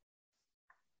 2020,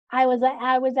 I was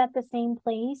at the same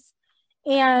place,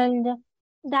 and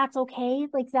that's okay.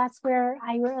 Like that's where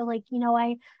I like,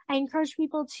 I encourage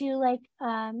people to like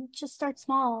just start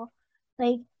small,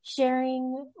 like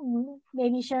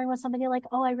maybe sharing with somebody like,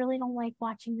 oh, I really don't like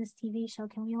watching this TV show.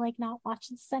 Can we like not watch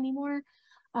this anymore?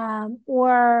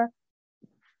 Or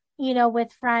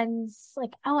with friends,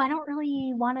 like, oh, I don't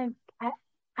really want to,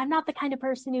 I'm not the kind of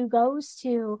person who goes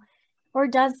to or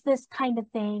does this kind of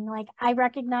thing. Like, I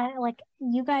recognize, like,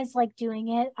 you guys like doing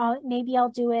it. Maybe I'll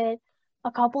do it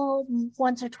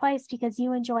once or twice because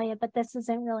you enjoy it, but this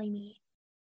isn't really me.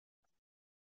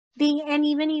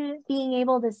 Even being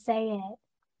able to say it,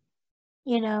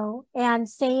 and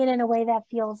say it in a way that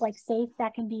feels like safe,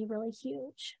 that can be really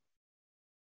huge.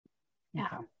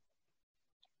 Yeah.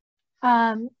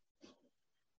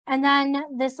 And then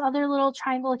this other little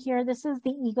triangle here, this is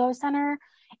the ego center.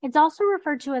 It's also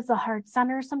referred to as the heart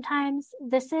center sometimes.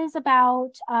 This is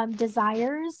about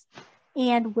desires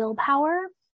and willpower.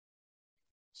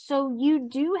 So you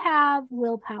do have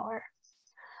willpower.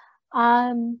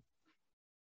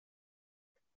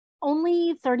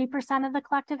 Only 30% of the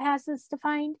collective has this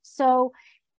defined. So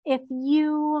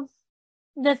the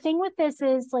thing with this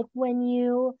is like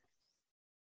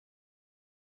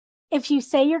if you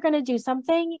say you're going to do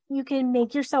something, you can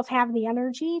make yourself have the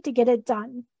energy to get it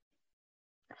done.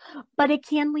 But it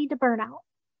can lead to burnout.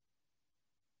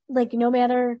 Like no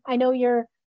matter, I know you're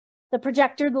the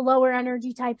projector, the lower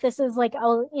energy type, this is like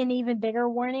an even bigger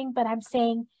warning, but I'm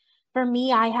saying for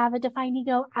me, I have a defined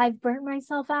ego. I've burnt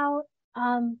myself out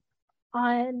on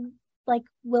like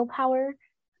willpower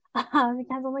because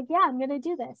I'm like, yeah, I'm going to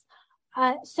do this.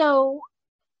 So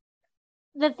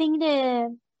the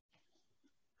thing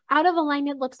out of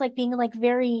alignment looks like being like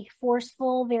very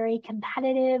forceful, very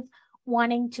competitive,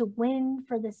 wanting to win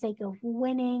for the sake of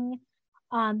winning,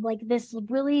 like this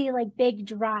really like big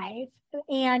drive.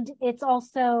 And it's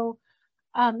also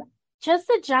just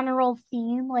a general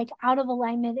theme, like out of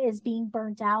alignment is being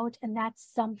burnt out, and that's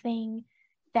something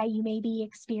that you may be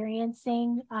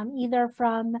experiencing either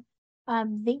from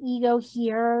the ego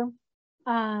here,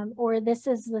 or this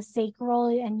is the sacral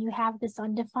and you have this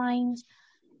undefined.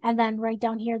 And then right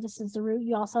down here, this is the root.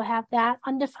 You also have that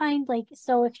undefined. Like,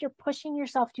 so if you're pushing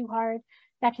yourself too hard,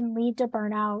 that can lead to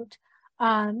burnout.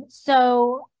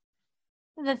 So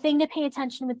the thing to pay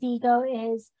attention with the ego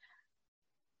is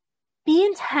be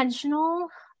intentional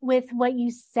with what you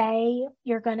say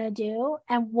you're going to do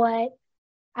and what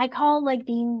I call like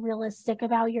being realistic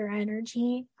about your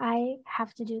energy. I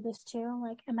have to do this too.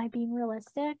 Like, am I being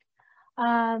realistic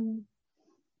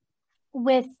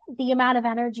with the amount of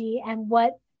energy and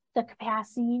what the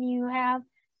capacity you have,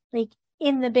 like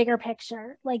in the bigger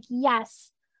picture? Like,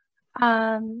 yes,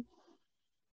 I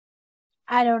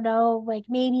don't know, like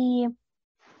maybe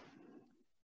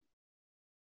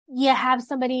you have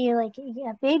somebody like,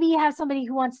 yeah, maybe you have somebody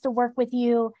who wants to work with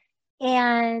you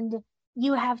and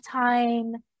you have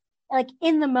time, like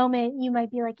in the moment you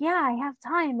might be like, yeah, I have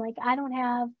time, like I don't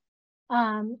have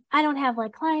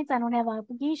like clients, I don't have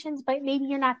obligations, but maybe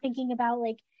you're not thinking about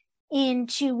like in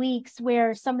 2 weeks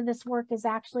where some of this work is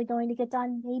actually going to get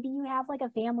done. Maybe you have like a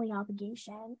family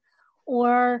obligation,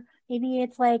 or maybe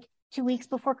it's like 2 weeks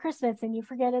before Christmas and you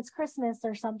forget it's Christmas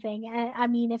or something. And I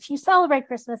mean, if you celebrate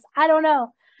Christmas, I don't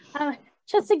know,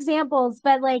 just examples,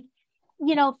 but like,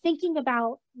 you know, thinking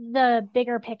about the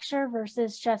bigger picture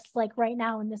versus just like right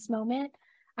now in this moment,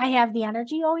 I have the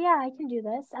energy. Oh yeah, I can do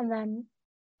this. And then,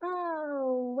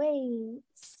 oh wait,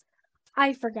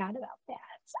 I forgot about that.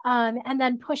 And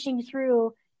then pushing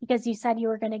through because you said you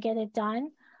were going to get it done.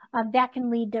 That can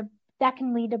lead to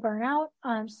burnout.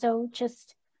 So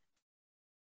just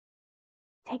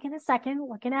taking a second,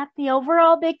 looking at the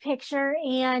overall big picture,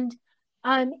 and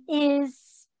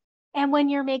when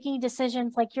you're making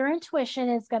decisions, like your intuition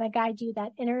is going to guide you,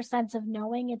 that inner sense of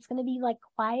knowing. It's going to be like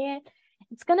quiet.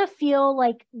 It's going to feel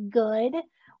like good.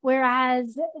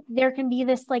 Whereas there can be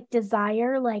this like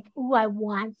desire, like, ooh, I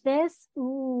want this.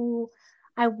 Ooh,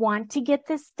 I want to get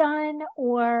this done,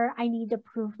 or I need to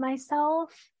prove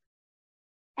myself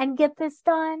and get this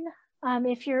done.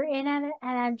 If you're in an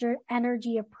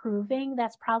energy of proving,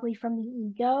 that's probably from the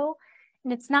ego.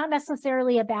 And it's not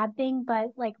necessarily a bad thing,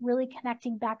 but like really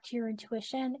connecting back to your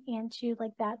intuition and to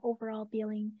like that overall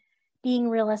being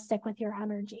realistic with your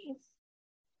energy.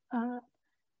 Do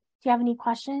you have any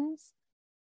questions?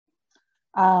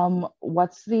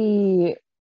 What's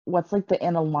like the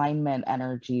in alignment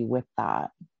energy with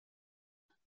that?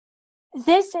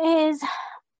 This is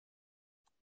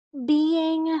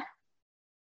being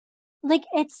like,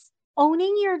 it's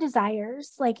owning your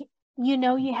desires. Like, you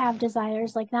know, you have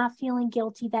desires, like not feeling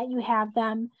guilty that you have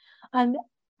them.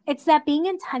 It's that being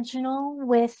intentional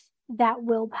with that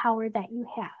willpower that you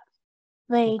have.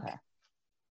 Like, Okay.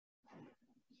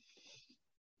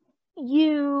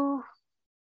 you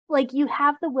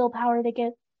have the willpower to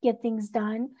get things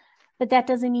done, but that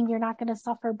doesn't mean you're not going to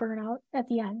suffer burnout at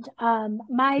the end.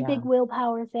 My big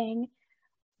willpower thing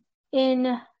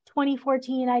in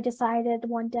 2014, I decided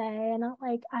one day, and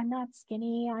I'm not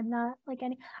skinny. I'm not like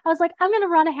any, I was like, I'm going to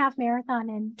run a half marathon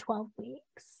in 12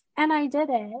 weeks. And I did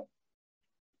it.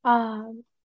 And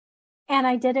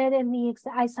I did it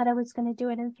I said I was going to do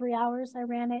it in 3 hours. I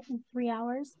ran it in 3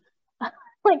 hours,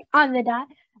 like on the dot.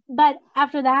 But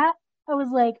after that, I was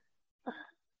like,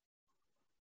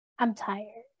 I'm tired.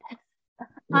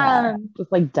 Yeah,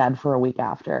 just like dead for a week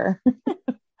after.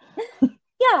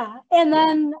 Yeah. And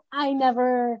then I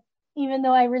never, even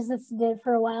though I resisted it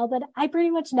for a while, but I pretty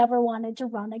much never wanted to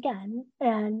run again.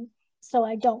 And so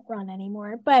I don't run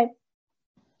anymore. But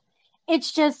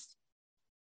it's just,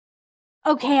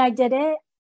 okay, I did it,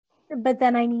 but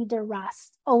then I need to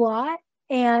rest a lot.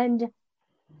 And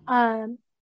not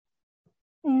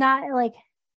like,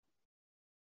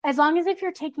 as long as if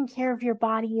you're taking care of your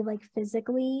body, like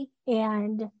physically,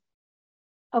 and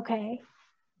okay,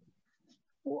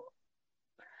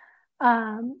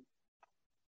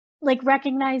 like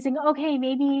recognizing, okay,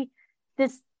 maybe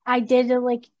this, I did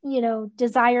like, you know,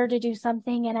 desire to do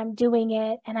something and I'm doing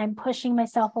it and I'm pushing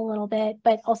myself a little bit,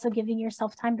 but also giving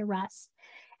yourself time to rest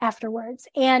afterwards.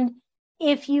 And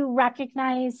if you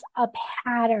recognize a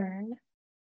pattern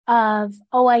of,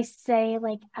 oh, I say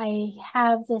like I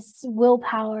have this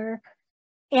willpower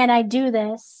and I do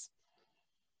this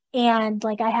and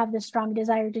like I have this strong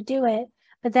desire to do it,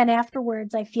 but then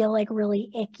afterwards I feel like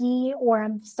really icky, or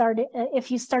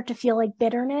if you start to feel like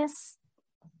bitterness,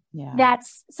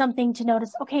 that's something to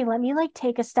notice. Okay, let me like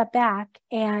take a step back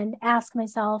and ask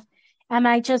myself, am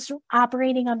I just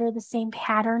operating under the same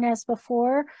pattern as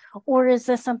before, or is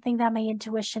this something that my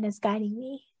intuition is guiding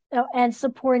me and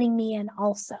supporting me in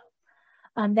also?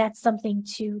 That's something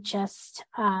to just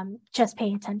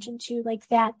pay attention to, like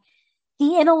that.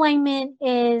 The in alignment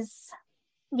is,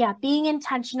 being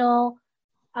intentional,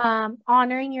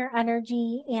 honoring your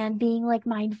energy and being like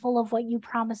mindful of what you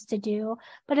promise to do.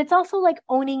 But it's also like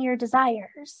owning your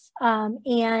desires,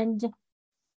 and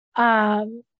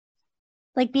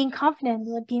like being confident,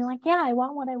 like being like, yeah, I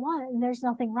want what I want and there's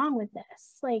nothing wrong with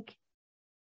this. Like,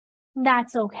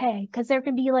 that's okay. Because there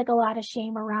can be like a lot of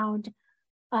shame around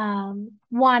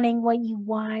wanting what you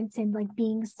want and like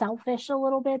being selfish a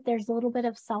little bit. There's a little bit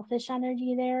of selfish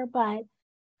energy there, but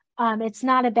it's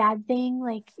not a bad thing.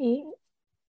 Like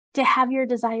to have your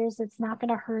desires, it's not going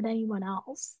to hurt anyone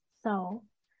else. So,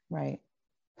 right.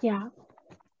 Yeah.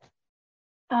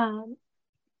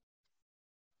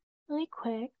 Really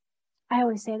quick, I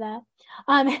always say that.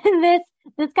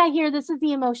 This guy here, this is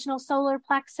the emotional solar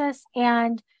plexus,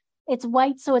 and it's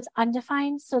white, so it's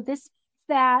undefined. So this means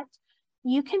that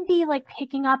you can be like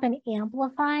picking up and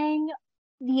amplifying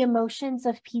the emotions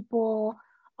of people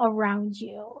around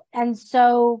you. And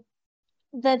so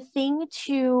the thing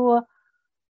to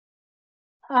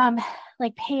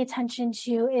like pay attention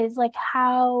to is like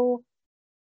how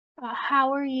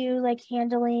how are you like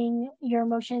handling your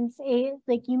emotions?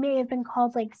 Like you may have been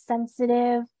called like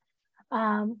sensitive,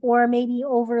 or maybe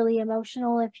overly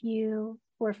emotional if you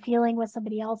were feeling what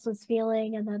somebody else was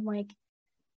feeling and then like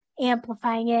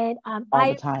amplifying it. All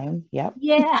the time. Yep.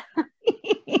 Yeah.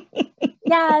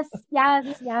 Yes,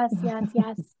 yes, yes, yes,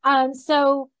 yes.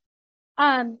 So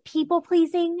people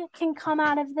pleasing can come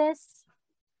out of this.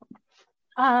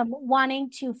 Wanting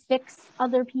to fix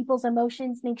other people's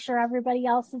emotions, make sure everybody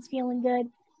else is feeling good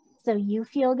so you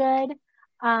feel good.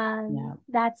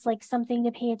 That's like something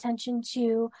to pay attention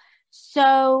to.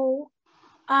 So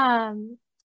out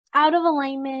of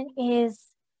alignment is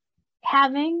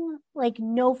having like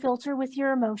no filter with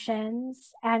your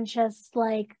emotions and just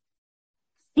like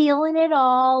feeling it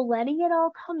all, letting it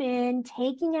all come in,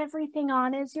 taking everything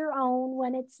on as your own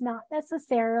when it's not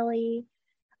necessarily.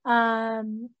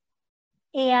 And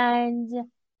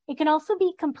it can also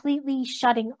be completely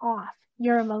shutting off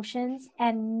your emotions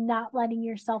and not letting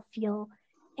yourself feel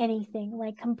anything,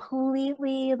 like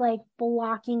completely like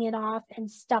blocking it off and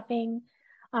stuffing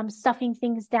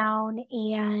things down,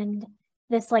 and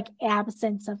this like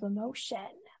absence of emotion.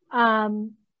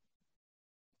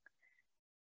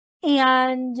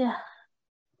 And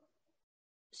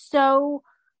so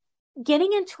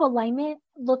getting into alignment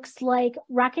looks like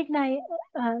recognizing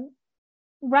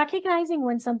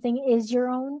when something is your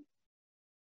own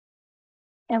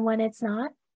and when it's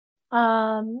not.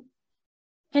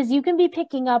 Because you can be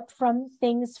picking up from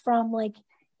things from like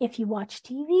if you watch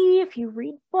TV, if you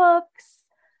read books,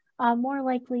 more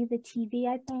likely the TV,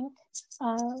 I think.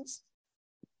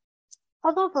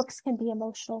 Although books can be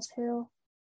emotional too.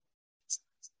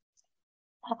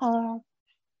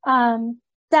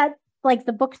 That like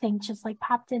the book thing just like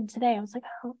popped in today. I was like,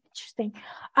 oh, interesting.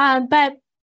 But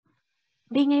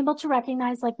being able to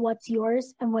recognize like what's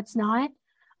yours and what's not.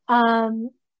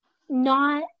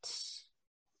 Not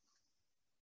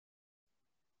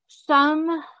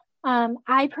some,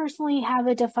 I personally have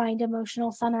a defined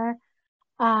emotional center.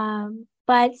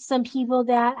 But some people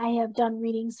that I have done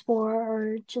readings for,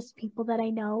 or just people that I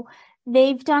know,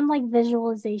 they've done like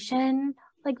visualization,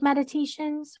 like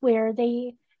meditations where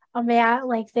they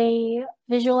they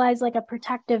visualize like a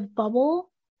protective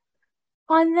bubble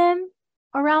on them,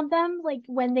 around them, like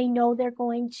when they know they're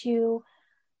going to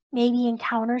maybe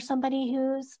encounter somebody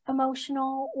who's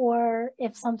emotional, or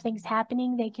if something's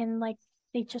happening, they can like,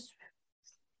 they just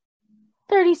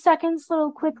 30 seconds,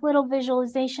 quick little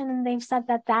visualization, and they've said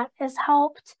that has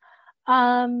helped.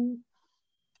 Having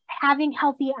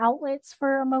healthy outlets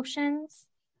for emotions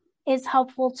is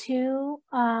helpful too.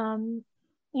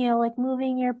 Like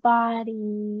moving your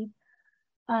body,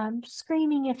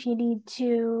 screaming if you need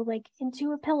to, like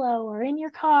into a pillow or in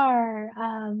your car.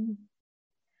 I'm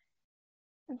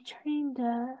trying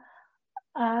to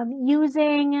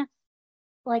using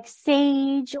like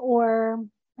sage, or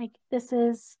like this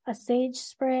is a sage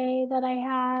spray that I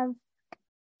have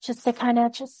just to kind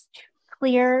of just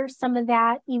clear some of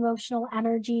that emotional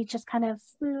energy, just kind of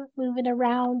move it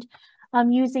around.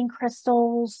 Using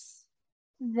crystals.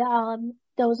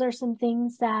 Those are some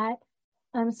things that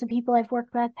some people I've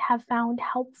worked with have found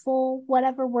helpful,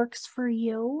 whatever works for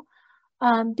you.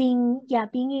 Being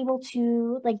able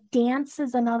to like dance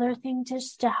is another thing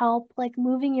just to help, like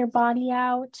moving your body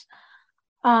out.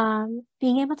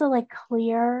 Being able to like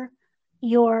clear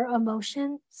your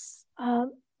emotions,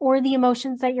 or the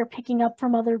emotions that you're picking up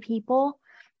from other people,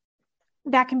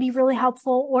 that can be really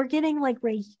helpful. Or getting like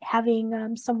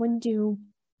having someone do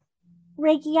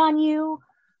Reiki on you,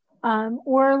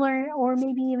 or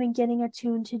maybe even getting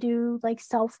attuned to do like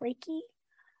self Reiki.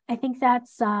 I think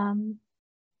that's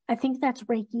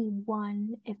Reiki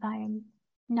 1, if I'm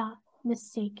not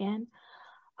mistaken.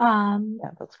 Yeah,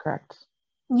 that's correct.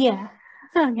 Yeah.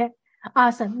 Okay.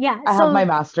 Awesome. Yeah. I have my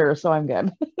master, so I'm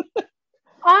good.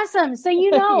 Awesome. So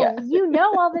you know, Yeah. you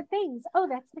know all the things. Oh,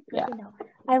 that's the good to know.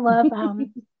 I love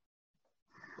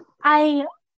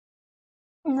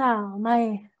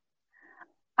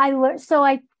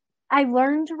I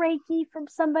learned Reiki from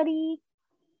somebody,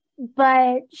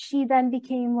 but she then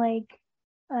became like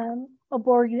a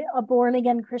born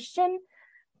again Christian,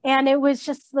 and it was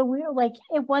just the weird, like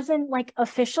it wasn't like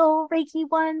official Reiki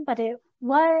 1, but it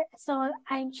was. So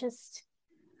I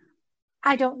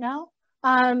don't know.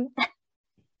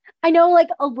 I know like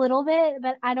a little bit,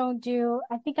 but I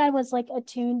think I was like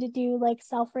attuned to do like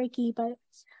self Reiki, but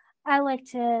I like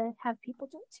to have people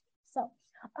do it too. So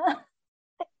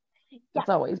it's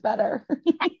always better.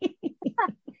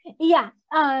 Yeah.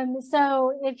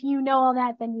 So if you know all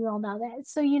that, then you all know that.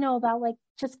 So you know about like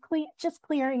just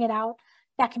clearing it out.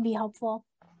 That can be helpful.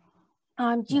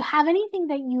 Do you have anything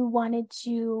that you wanted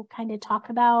to kind of talk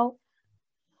about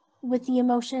with the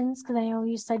emotions? Because I know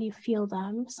you said you feel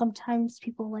them. Sometimes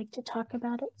people like to talk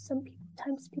about it.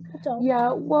 Sometimes people don't.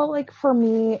 Yeah, well, like for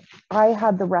me, I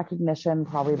had the recognition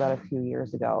probably about a few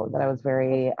years ago that I was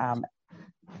very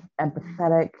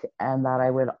empathetic and that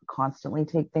I would constantly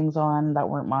take things on that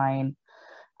weren't mine.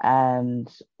 And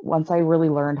once I really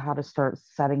learned how to start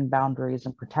setting boundaries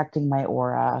and protecting my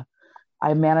aura,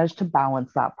 I managed to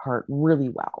balance that part really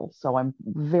well. So I'm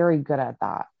very good at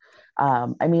that.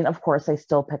 I mean, of course, I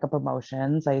still pick up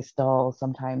emotions. I still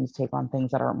sometimes take on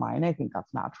things that aren't mine. I think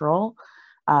that's natural.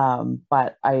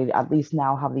 But I at least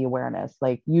now have the awareness.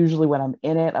 Like usually when I'm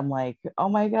in it, I'm like, oh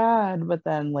my God. But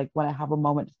then like when I have a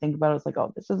moment to think about it, it's like,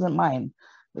 oh, this isn't mine.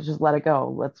 Let's just let it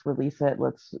go. Let's release it.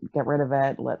 Let's get rid of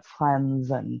it. Let's cleanse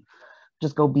and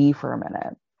just go be for a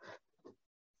minute.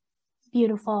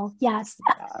 Beautiful. Yes.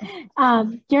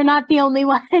 You're not the only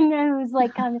one who's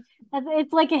like,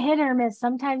 it's like a hit or miss.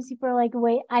 Sometimes people are like,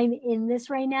 wait, I'm in this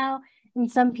right now.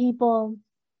 And some people,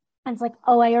 it's like,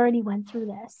 oh, I already went through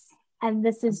this. And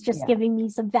this is just giving me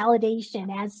some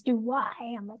validation as to why.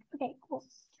 I'm like, okay, cool.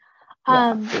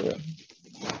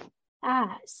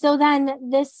 So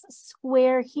then this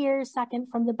square here, second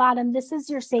from the bottom, this is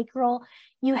your sacral.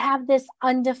 You have this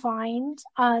undefined.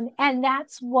 And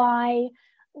that's why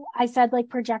I said like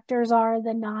projectors are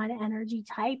the non-energy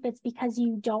type. It's because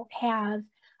you don't have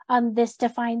this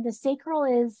defined. The sacral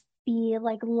is the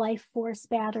like life force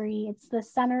battery. It's the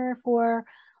center for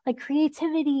like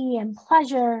creativity and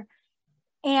pleasure.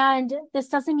 And this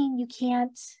doesn't mean you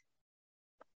can't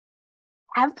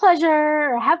have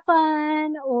pleasure or have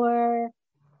fun or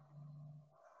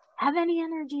have any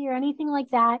energy or anything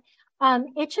like that.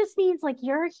 It just means like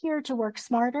you're here to work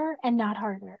smarter and not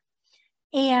harder.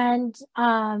 And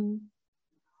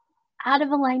out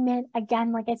of alignment,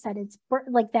 again, like I said, it's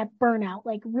like that burnout,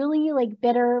 like really like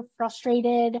bitter,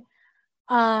 frustrated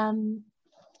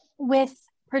with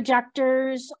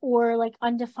projectors or like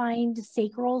undefined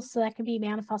sacrals. So that can be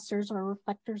manifestors or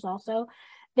reflectors also.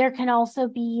 There can also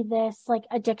be this like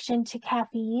addiction to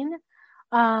caffeine,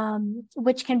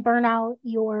 which can burn out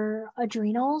your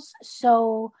adrenals.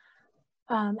 So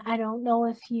I don't know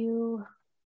if you...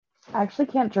 I actually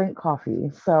can't drink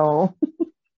coffee, so...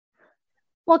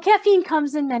 Well, caffeine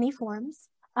comes in many forms.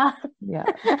 Yeah.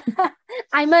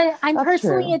 I'm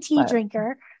personally a tea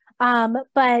drinker.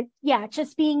 But yeah,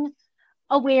 just being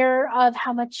aware of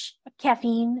how much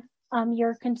caffeine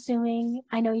you're consuming.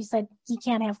 I know you said you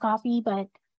can't have coffee, but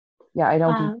yeah, I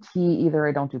don't do tea either.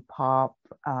 I don't do pop.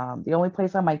 The only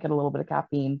place I might get a little bit of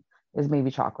caffeine is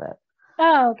maybe chocolate.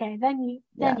 Oh, okay. Then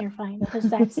you're fine because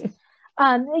that's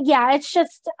yeah, it's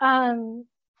just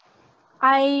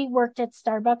I worked at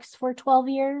Starbucks for 12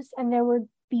 years and there would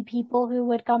be people who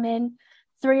would come in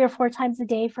 3 or 4 times a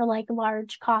day for like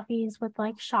large coffees with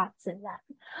like shots in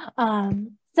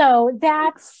them. So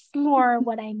that's more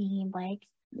what I mean. Like,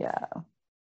 yeah.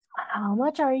 How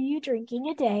much are you drinking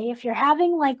a day? If you're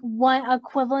having like one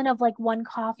equivalent of like 1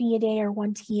 coffee a day or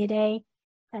 1 tea a day,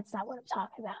 that's not what I'm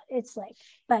talking about. It's like,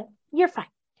 but you're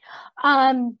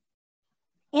fine.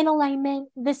 In alignment,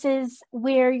 this is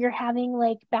where you're having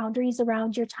like boundaries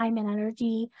around your time and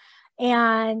energy,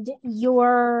 and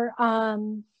you're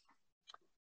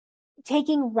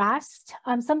taking rest.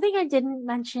 Something I didn't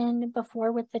mention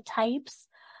before with the types,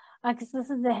 because this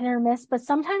is a hit or miss, but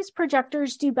sometimes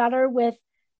projectors do better with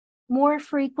more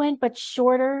frequent but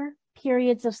shorter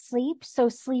periods of sleep. So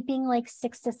sleeping like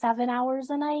 6 to 7 hours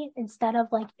a night instead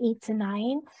of like 8 to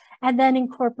 9, and then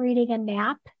incorporating a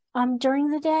nap during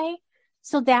the day.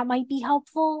 So that might be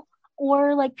helpful.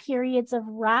 Or like periods of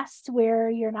rest where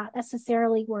you're not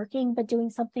necessarily working, but doing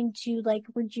something to like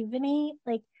rejuvenate.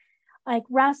 Like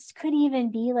rest could even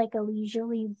be like a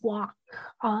leisurely walk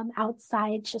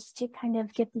outside just to kind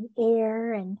of get the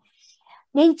air and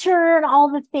nature and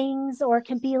all the things. Or it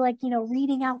can be like,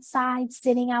 reading outside,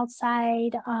 sitting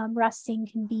outside. Resting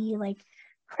can be like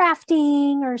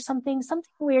crafting or something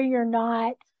where you're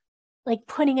not like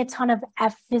putting a ton of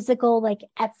physical like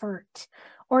effort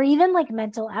or even like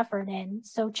mental effort in.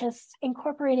 So just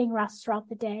incorporating rest throughout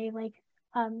the day, like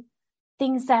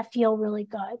things that feel really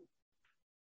good.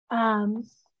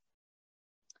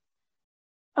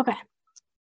 Okay.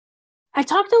 I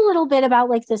talked a little bit about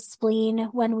like the spleen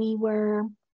when we were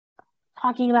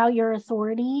talking about your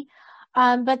authority.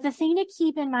 But the thing to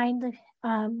keep in mind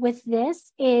with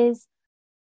this is,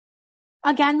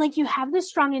 again, like you have this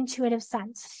strong intuitive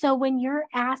sense. So when you're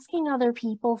asking other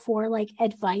people for like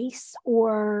advice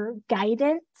or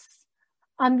guidance,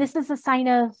 this is a sign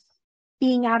of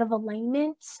being out of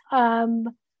alignment.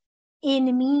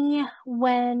 in me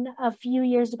when a few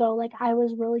years ago, like I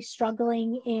was really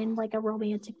struggling in like a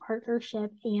romantic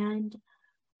partnership, and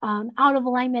out of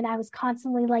alignment, I was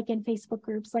constantly like in Facebook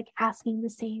groups, like asking the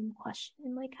same question.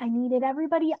 Like I needed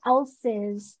everybody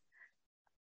else's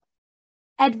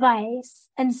advice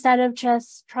instead of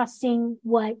just trusting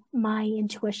what my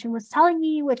intuition was telling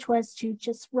me, which was to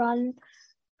just run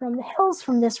from the hills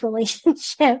from this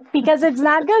relationship because it's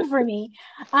not good for me.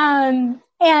 And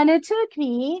it took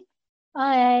me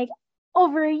like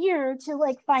over a year to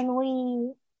like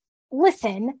finally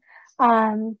listen.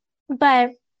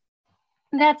 But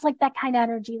that's like that kind of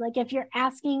energy. Like if you're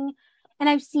asking, and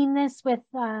I've seen this with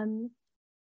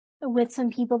some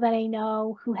people that I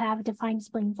know who have defined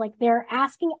spleens, like they're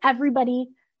asking everybody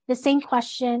the same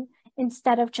question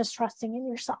instead of just trusting in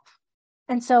yourself.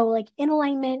 And so like in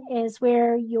alignment is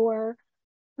where you're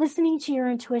listening to your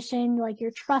intuition, like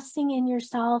you're trusting in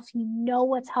yourself, you know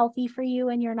what's healthy for you,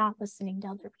 and you're not listening to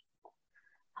other people.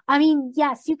 I mean,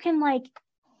 yes, you can like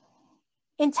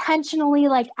intentionally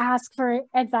like ask for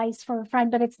advice from a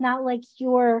friend, but it's not like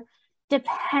you're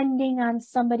depending on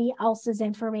somebody else's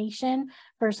information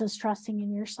versus trusting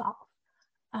in yourself.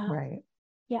 Right.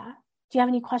 Yeah. Do you have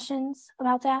any questions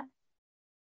about that?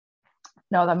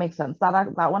 No, that makes sense.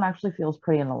 That one actually feels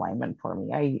pretty in alignment for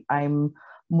me. I'm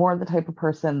more the type of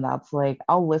person that's like,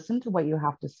 I'll listen to what you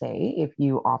have to say if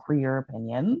you offer your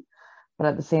opinion, but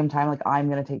at the same time, like I'm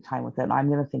gonna take time with it and I'm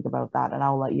gonna think about that and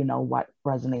I'll let you know what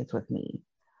resonates with me.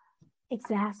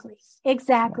 Exactly.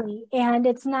 Yeah. And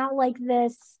it's not like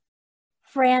this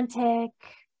frantic,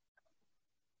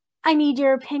 I need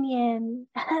your opinion.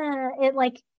 It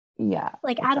like, yeah,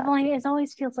 like exactly. out of alignment, it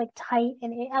always feels like tight,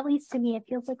 and at least to me it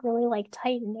feels like really like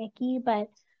tight and icky. But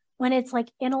when it's like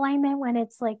in alignment, when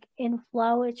it's like in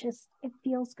flow, it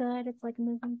feels good. It's like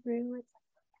moving through. It's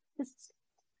just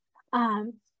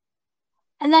and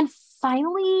then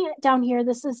finally down here,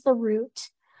 this is the root.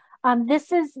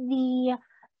 This is the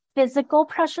physical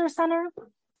pressure center,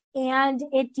 and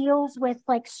it deals with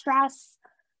like stress,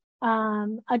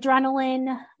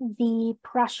 adrenaline, the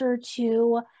pressure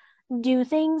to do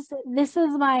things. This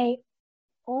is my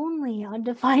only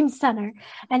undefined center,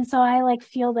 and so I like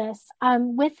feel this.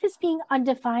 With this being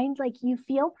undefined, like you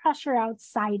feel pressure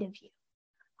outside of you,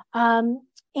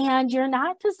 and you're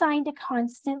not designed to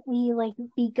constantly like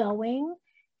be going,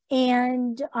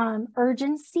 and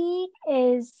urgency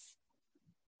is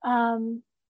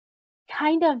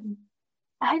kind of,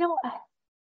 I don't,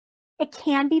 it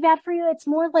can be bad for you. It's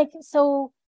more like,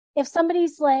 so if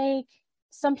somebody's like,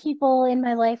 some people in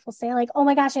my life will say like, oh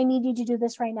my gosh, I need you to do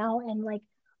this right now, and like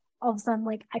all of a sudden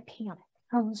like I panic.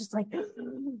 I'm just like,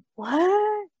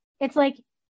 what? It's like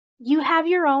you have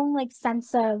your own like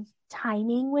sense of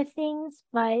timing with things,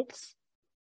 but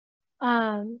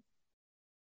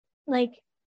like,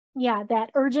 yeah,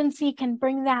 that urgency can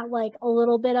bring that like a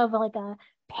little bit of like a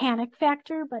panic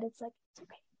factor, but it's like,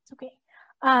 it's okay.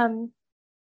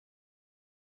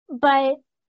 But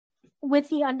with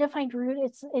the undefined root,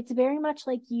 it's very much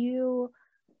like you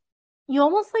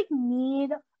almost like need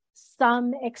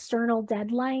some external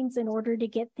deadlines in order to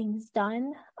get things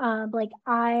done. Like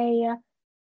I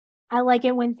like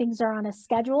it when things are on a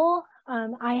schedule.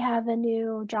 I have a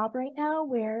new job right now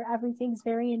where everything's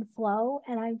very in flow,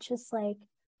 and I'm just like,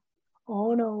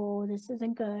 oh no, this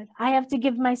isn't good. I have to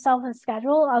give myself a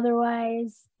schedule,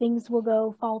 otherwise things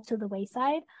will fall to the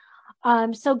wayside.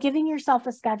 So giving yourself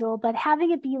a schedule, but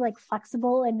having it be like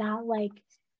flexible and not like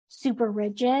super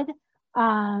rigid,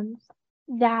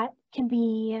 that can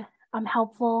be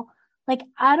helpful. Like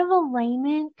out of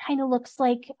alignment kind of looks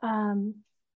like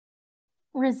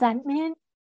resentment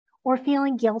or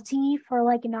feeling guilty for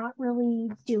like not really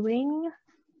doing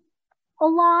a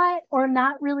lot or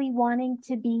not really wanting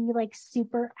to be like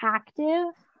super active.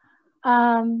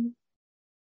 And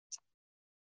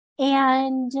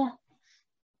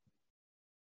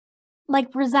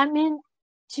like resentment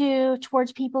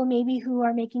towards people maybe who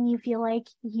are making you feel like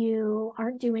you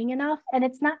aren't doing enough. And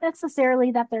it's not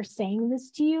necessarily that they're saying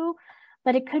this to you,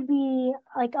 but it could be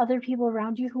like other people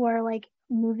around you who are like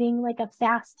moving like a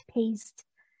fast-paced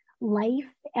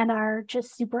life and are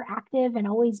just super active and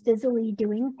always busily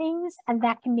doing things, and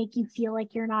that can make you feel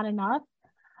like you're not enough.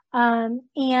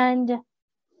 And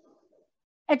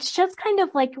it's just kind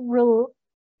of like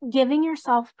giving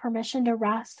yourself permission to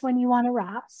rest when you want to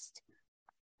rest,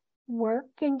 work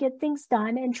and get things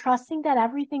done, and trusting that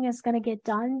everything is going to get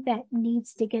done that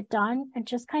needs to get done, and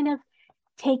just kind of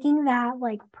taking that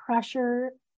like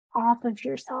pressure off of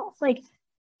yourself. Like,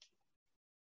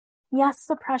 yes,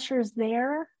 the pressure is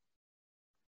there,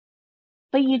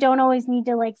 but you don't always need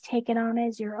to like take it on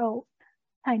as your own,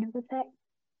 kind of a thing.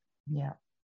 Yeah.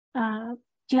 Do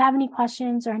you have any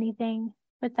questions or anything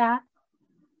with that?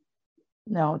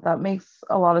 No, that makes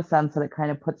a lot of sense, and it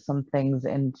kind of puts some things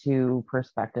into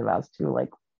perspective as to like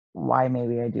why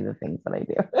maybe I do the things that I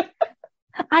do.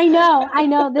 I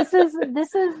know. This is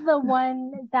the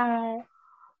one that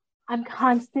I'm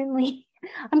constantly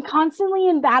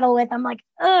in battle with. I'm like,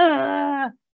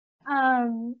 ugh.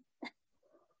 Um,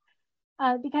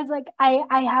 because like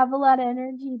I have a lot of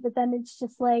energy, but then it's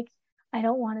just like I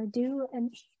don't want to do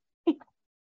and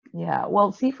Yeah.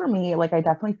 Well, see, for me, like I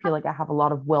definitely feel like I have a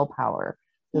lot of willpower.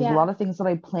 There's a yeah. lot of things that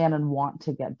I plan and want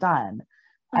to get done.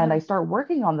 And I Uh-huh. start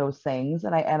working on those things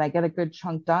and I get a good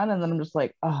chunk done. And then I'm just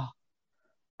like, oh,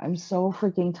 I'm so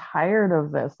freaking tired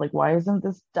of this. Like, why isn't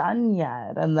this done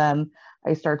yet? And then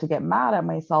I start to get mad at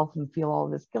myself and feel all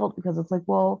this guilt because it's like,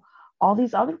 well, all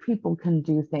these other people can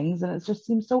do things and it just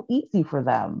seems so easy for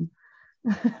them.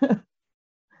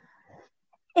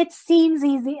 It seems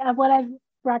easy. What I've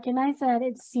recognized that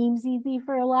it seems easy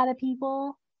for a lot of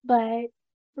people, but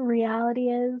the reality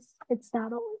is it's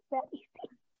not always that easy.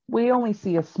 We only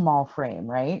see a small frame,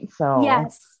 right? So,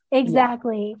 Yes, yeah,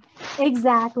 exactly.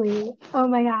 Exactly. Oh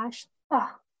my gosh. Oh,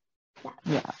 yeah.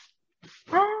 yeah.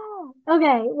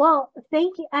 Okay. Well,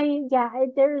 thank you.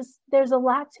 There's a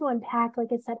lot to unpack. Like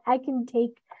I said, I can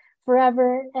take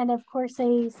forever. And of course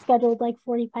I scheduled like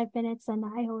 45 minutes and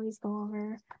I always go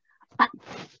over. I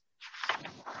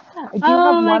do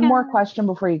have Oh my one more God. question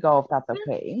before you go, if that's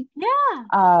okay.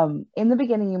 Yeah. In the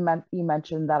beginning, you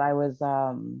mentioned that I was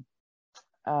a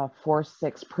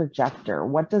 4/6 projector.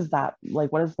 What does that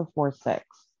like? What is the 4/6?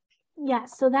 Yeah.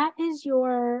 So that is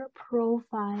your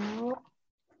profile.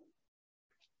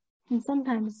 And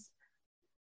sometimes,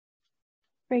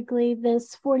 frankly,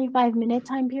 this 45-minute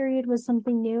time period was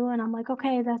something new. And I'm like,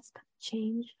 okay, that's gonna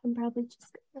change. I'm probably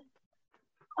just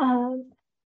gonna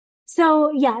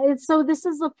so yeah, so this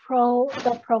is the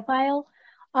profile.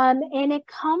 And it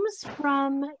comes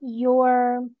from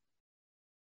your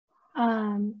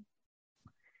um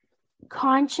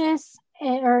conscious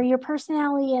or your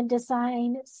personality and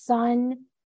design, sun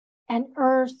and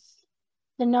earth,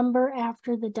 the number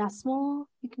after the decimal.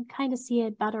 You can kind of see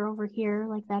it better over here,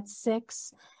 like that's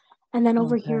 6. And then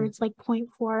over here Okay. it's like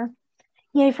 0.4.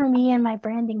 Yay for me and my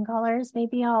branding colors.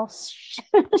 Maybe I'll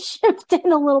shift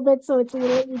in a little bit so it's a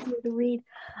little easier to read.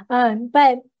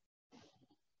 But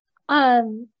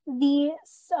the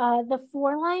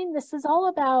 4 line, this is all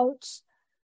about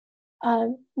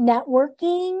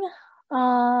networking,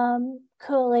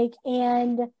 like,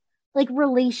 and like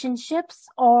relationships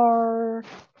are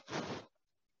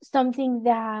something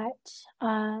that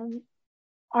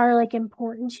are like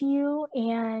important to you.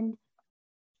 And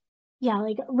yeah,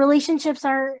 like relationships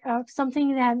are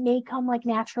something that may come like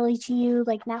naturally to you,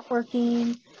 like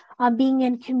networking, being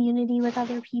in community with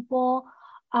other people.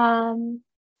 Um,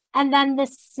 and then the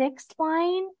 6th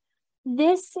line,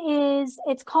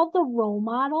 it's called the role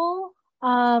model.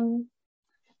 And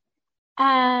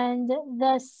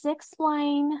the 6th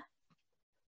line,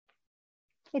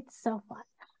 it's so fun.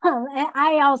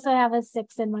 I also have a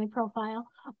 6 in my profile,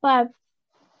 but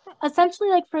essentially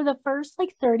like for the first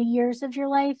like 30 years of your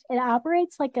life, it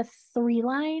operates like a 3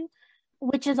 line,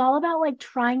 which is all about like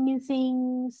trying new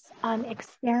things,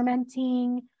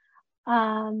 experimenting.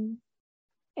 um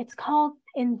it's called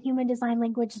in human design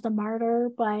language the martyr,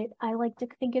 but I like to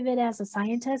think of it as a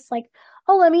scientist, like,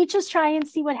 oh, let me just try and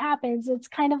see what happens. It's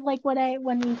kind of like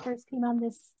when we first came on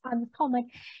this call, I'm like,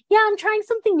 yeah, I'm trying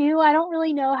something new. I don't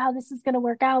really know how this is going to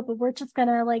work out, but we're just going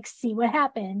to like see what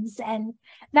happens. And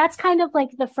that's kind of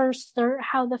like how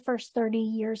the first 30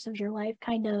 years of your life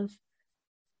kind of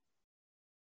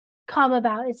come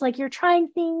about. It's like you're trying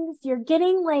things, you're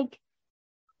getting like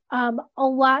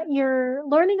you're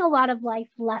learning a lot of life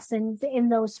lessons in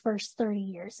those first 30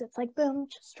 years. It's like, boom,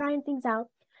 just trying things out.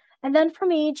 And then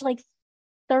from age like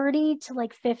 30 to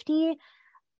like 50,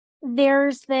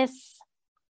 there's this,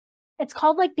 it's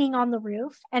called like being on the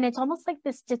roof. And it's almost like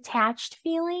this detached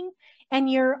feeling.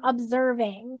 And you're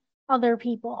observing other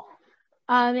people,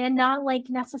 and not like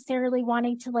necessarily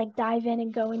wanting to like dive in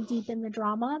and go in deep in the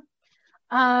drama.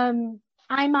 I'm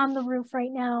on the roof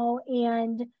right now,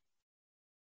 and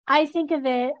I think of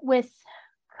it with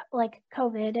like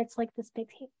COVID. It's like this big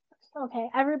thing. Okay,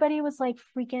 everybody was like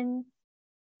freaking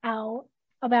out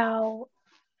about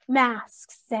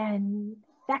masks and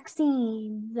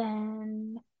vaccines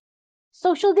and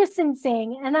social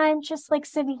distancing, and I'm just like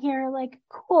sitting here like,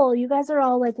 cool, you guys are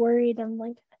all like worried. And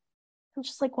like, I'm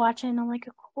just like watching. I'm like,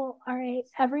 cool, all right,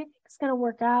 everything's gonna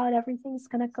work out, everything's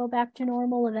gonna go back to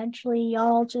normal eventually.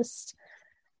 Y'all just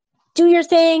do your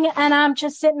thing. And I'm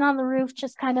just sitting on the roof,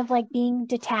 just kind of like being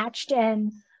detached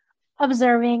and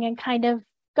observing and kind of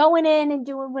going in and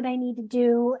doing what I need to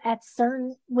do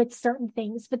with certain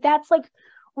things. But that's like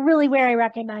really where I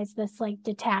recognize this like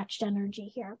detached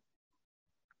energy here.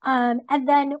 And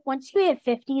then once you hit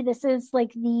 50, this is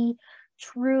like the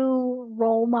true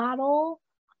role model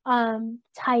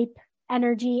type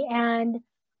energy. And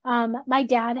my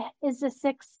dad is a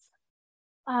 6.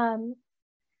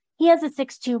 He has a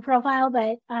 6'2" profile,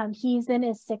 but he's in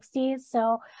his 60s.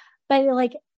 So, but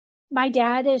like my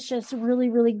dad is just really,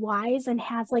 really wise and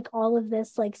has like all of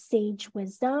this like sage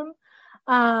wisdom.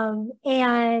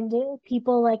 And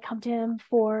people like come to him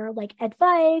for like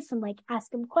advice and like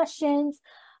ask him questions.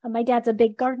 My dad's a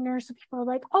big gardener, so people are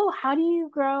like, oh, how do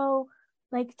you grow?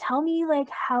 Like, tell me like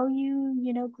how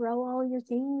you grow all your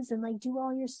things and like do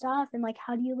all your stuff and like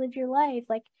how do you live your life?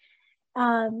 Like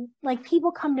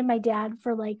people come to my dad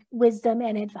for like wisdom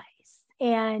and advice.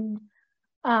 And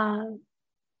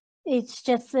it's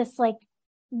just this like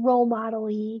role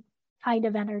model-y kind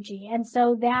of energy. And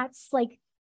so that's like,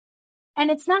 and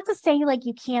it's not to say like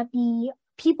you can't be,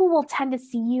 people will tend to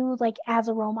see you like as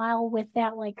a role model with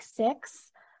that like 6.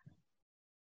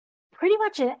 Pretty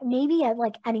much maybe at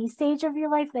like any stage of your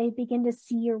life, they begin to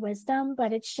see your wisdom,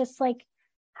 but it's just like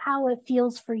how it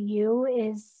feels for you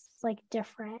is like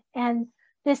different. And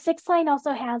the 6 line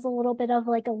also has a little bit of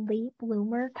like a late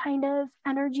bloomer kind of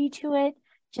energy to it,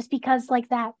 just because like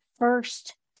that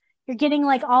first, you're getting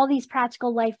like all these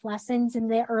practical life lessons in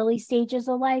the early stages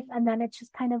of life. And then it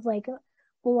just kind of like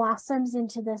blossoms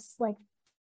into this like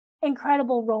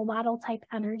incredible role model type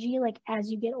energy, like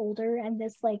as you get older, and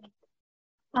this like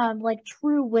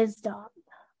true wisdom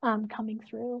coming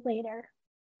through later.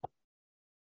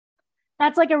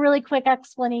 That's like a really quick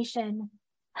explanation.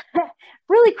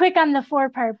 Really quick on the 4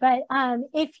 part, but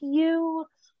if you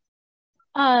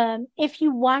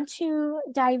want to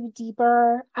dive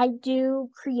deeper, I do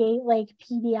create like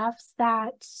PDFs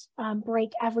that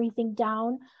break everything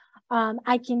down.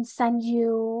 I can send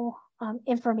you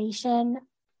information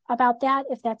about that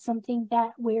if that's something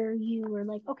that where you were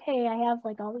like, okay, I have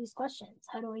like all these questions,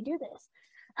 how do I do this?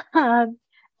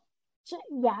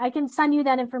 Yeah, I can send you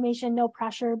that information, no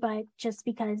pressure, but just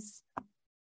because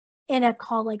in a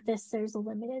call like this there's a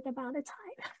limited amount of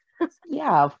time.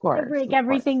 Yeah, of course, to break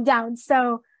everything down.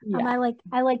 So yeah.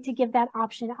 I like to give that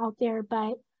option out there,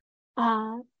 but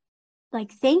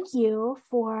like thank you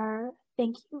for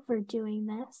doing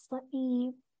this.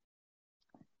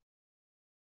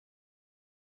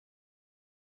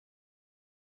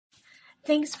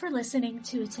 Thanks for listening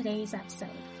to today's episode.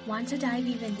 Want to dive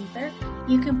even deeper?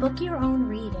 You can book your own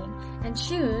reading and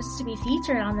choose to be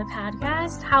featured on the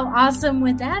podcast. How awesome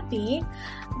would that be?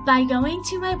 By going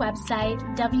to my website,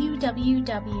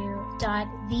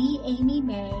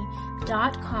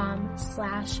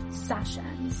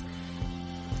 www.theamymay.com/sessions.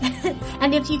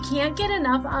 And if you can't get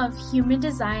enough of human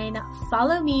design,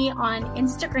 follow me on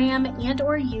Instagram and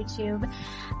or YouTube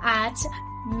at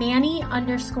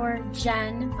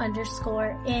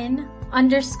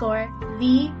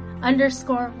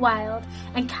Manny_Jen_in_the_wild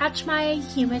and catch my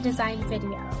human design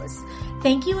videos.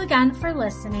 Thank you again for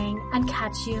listening and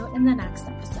catch you in the next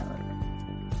episode.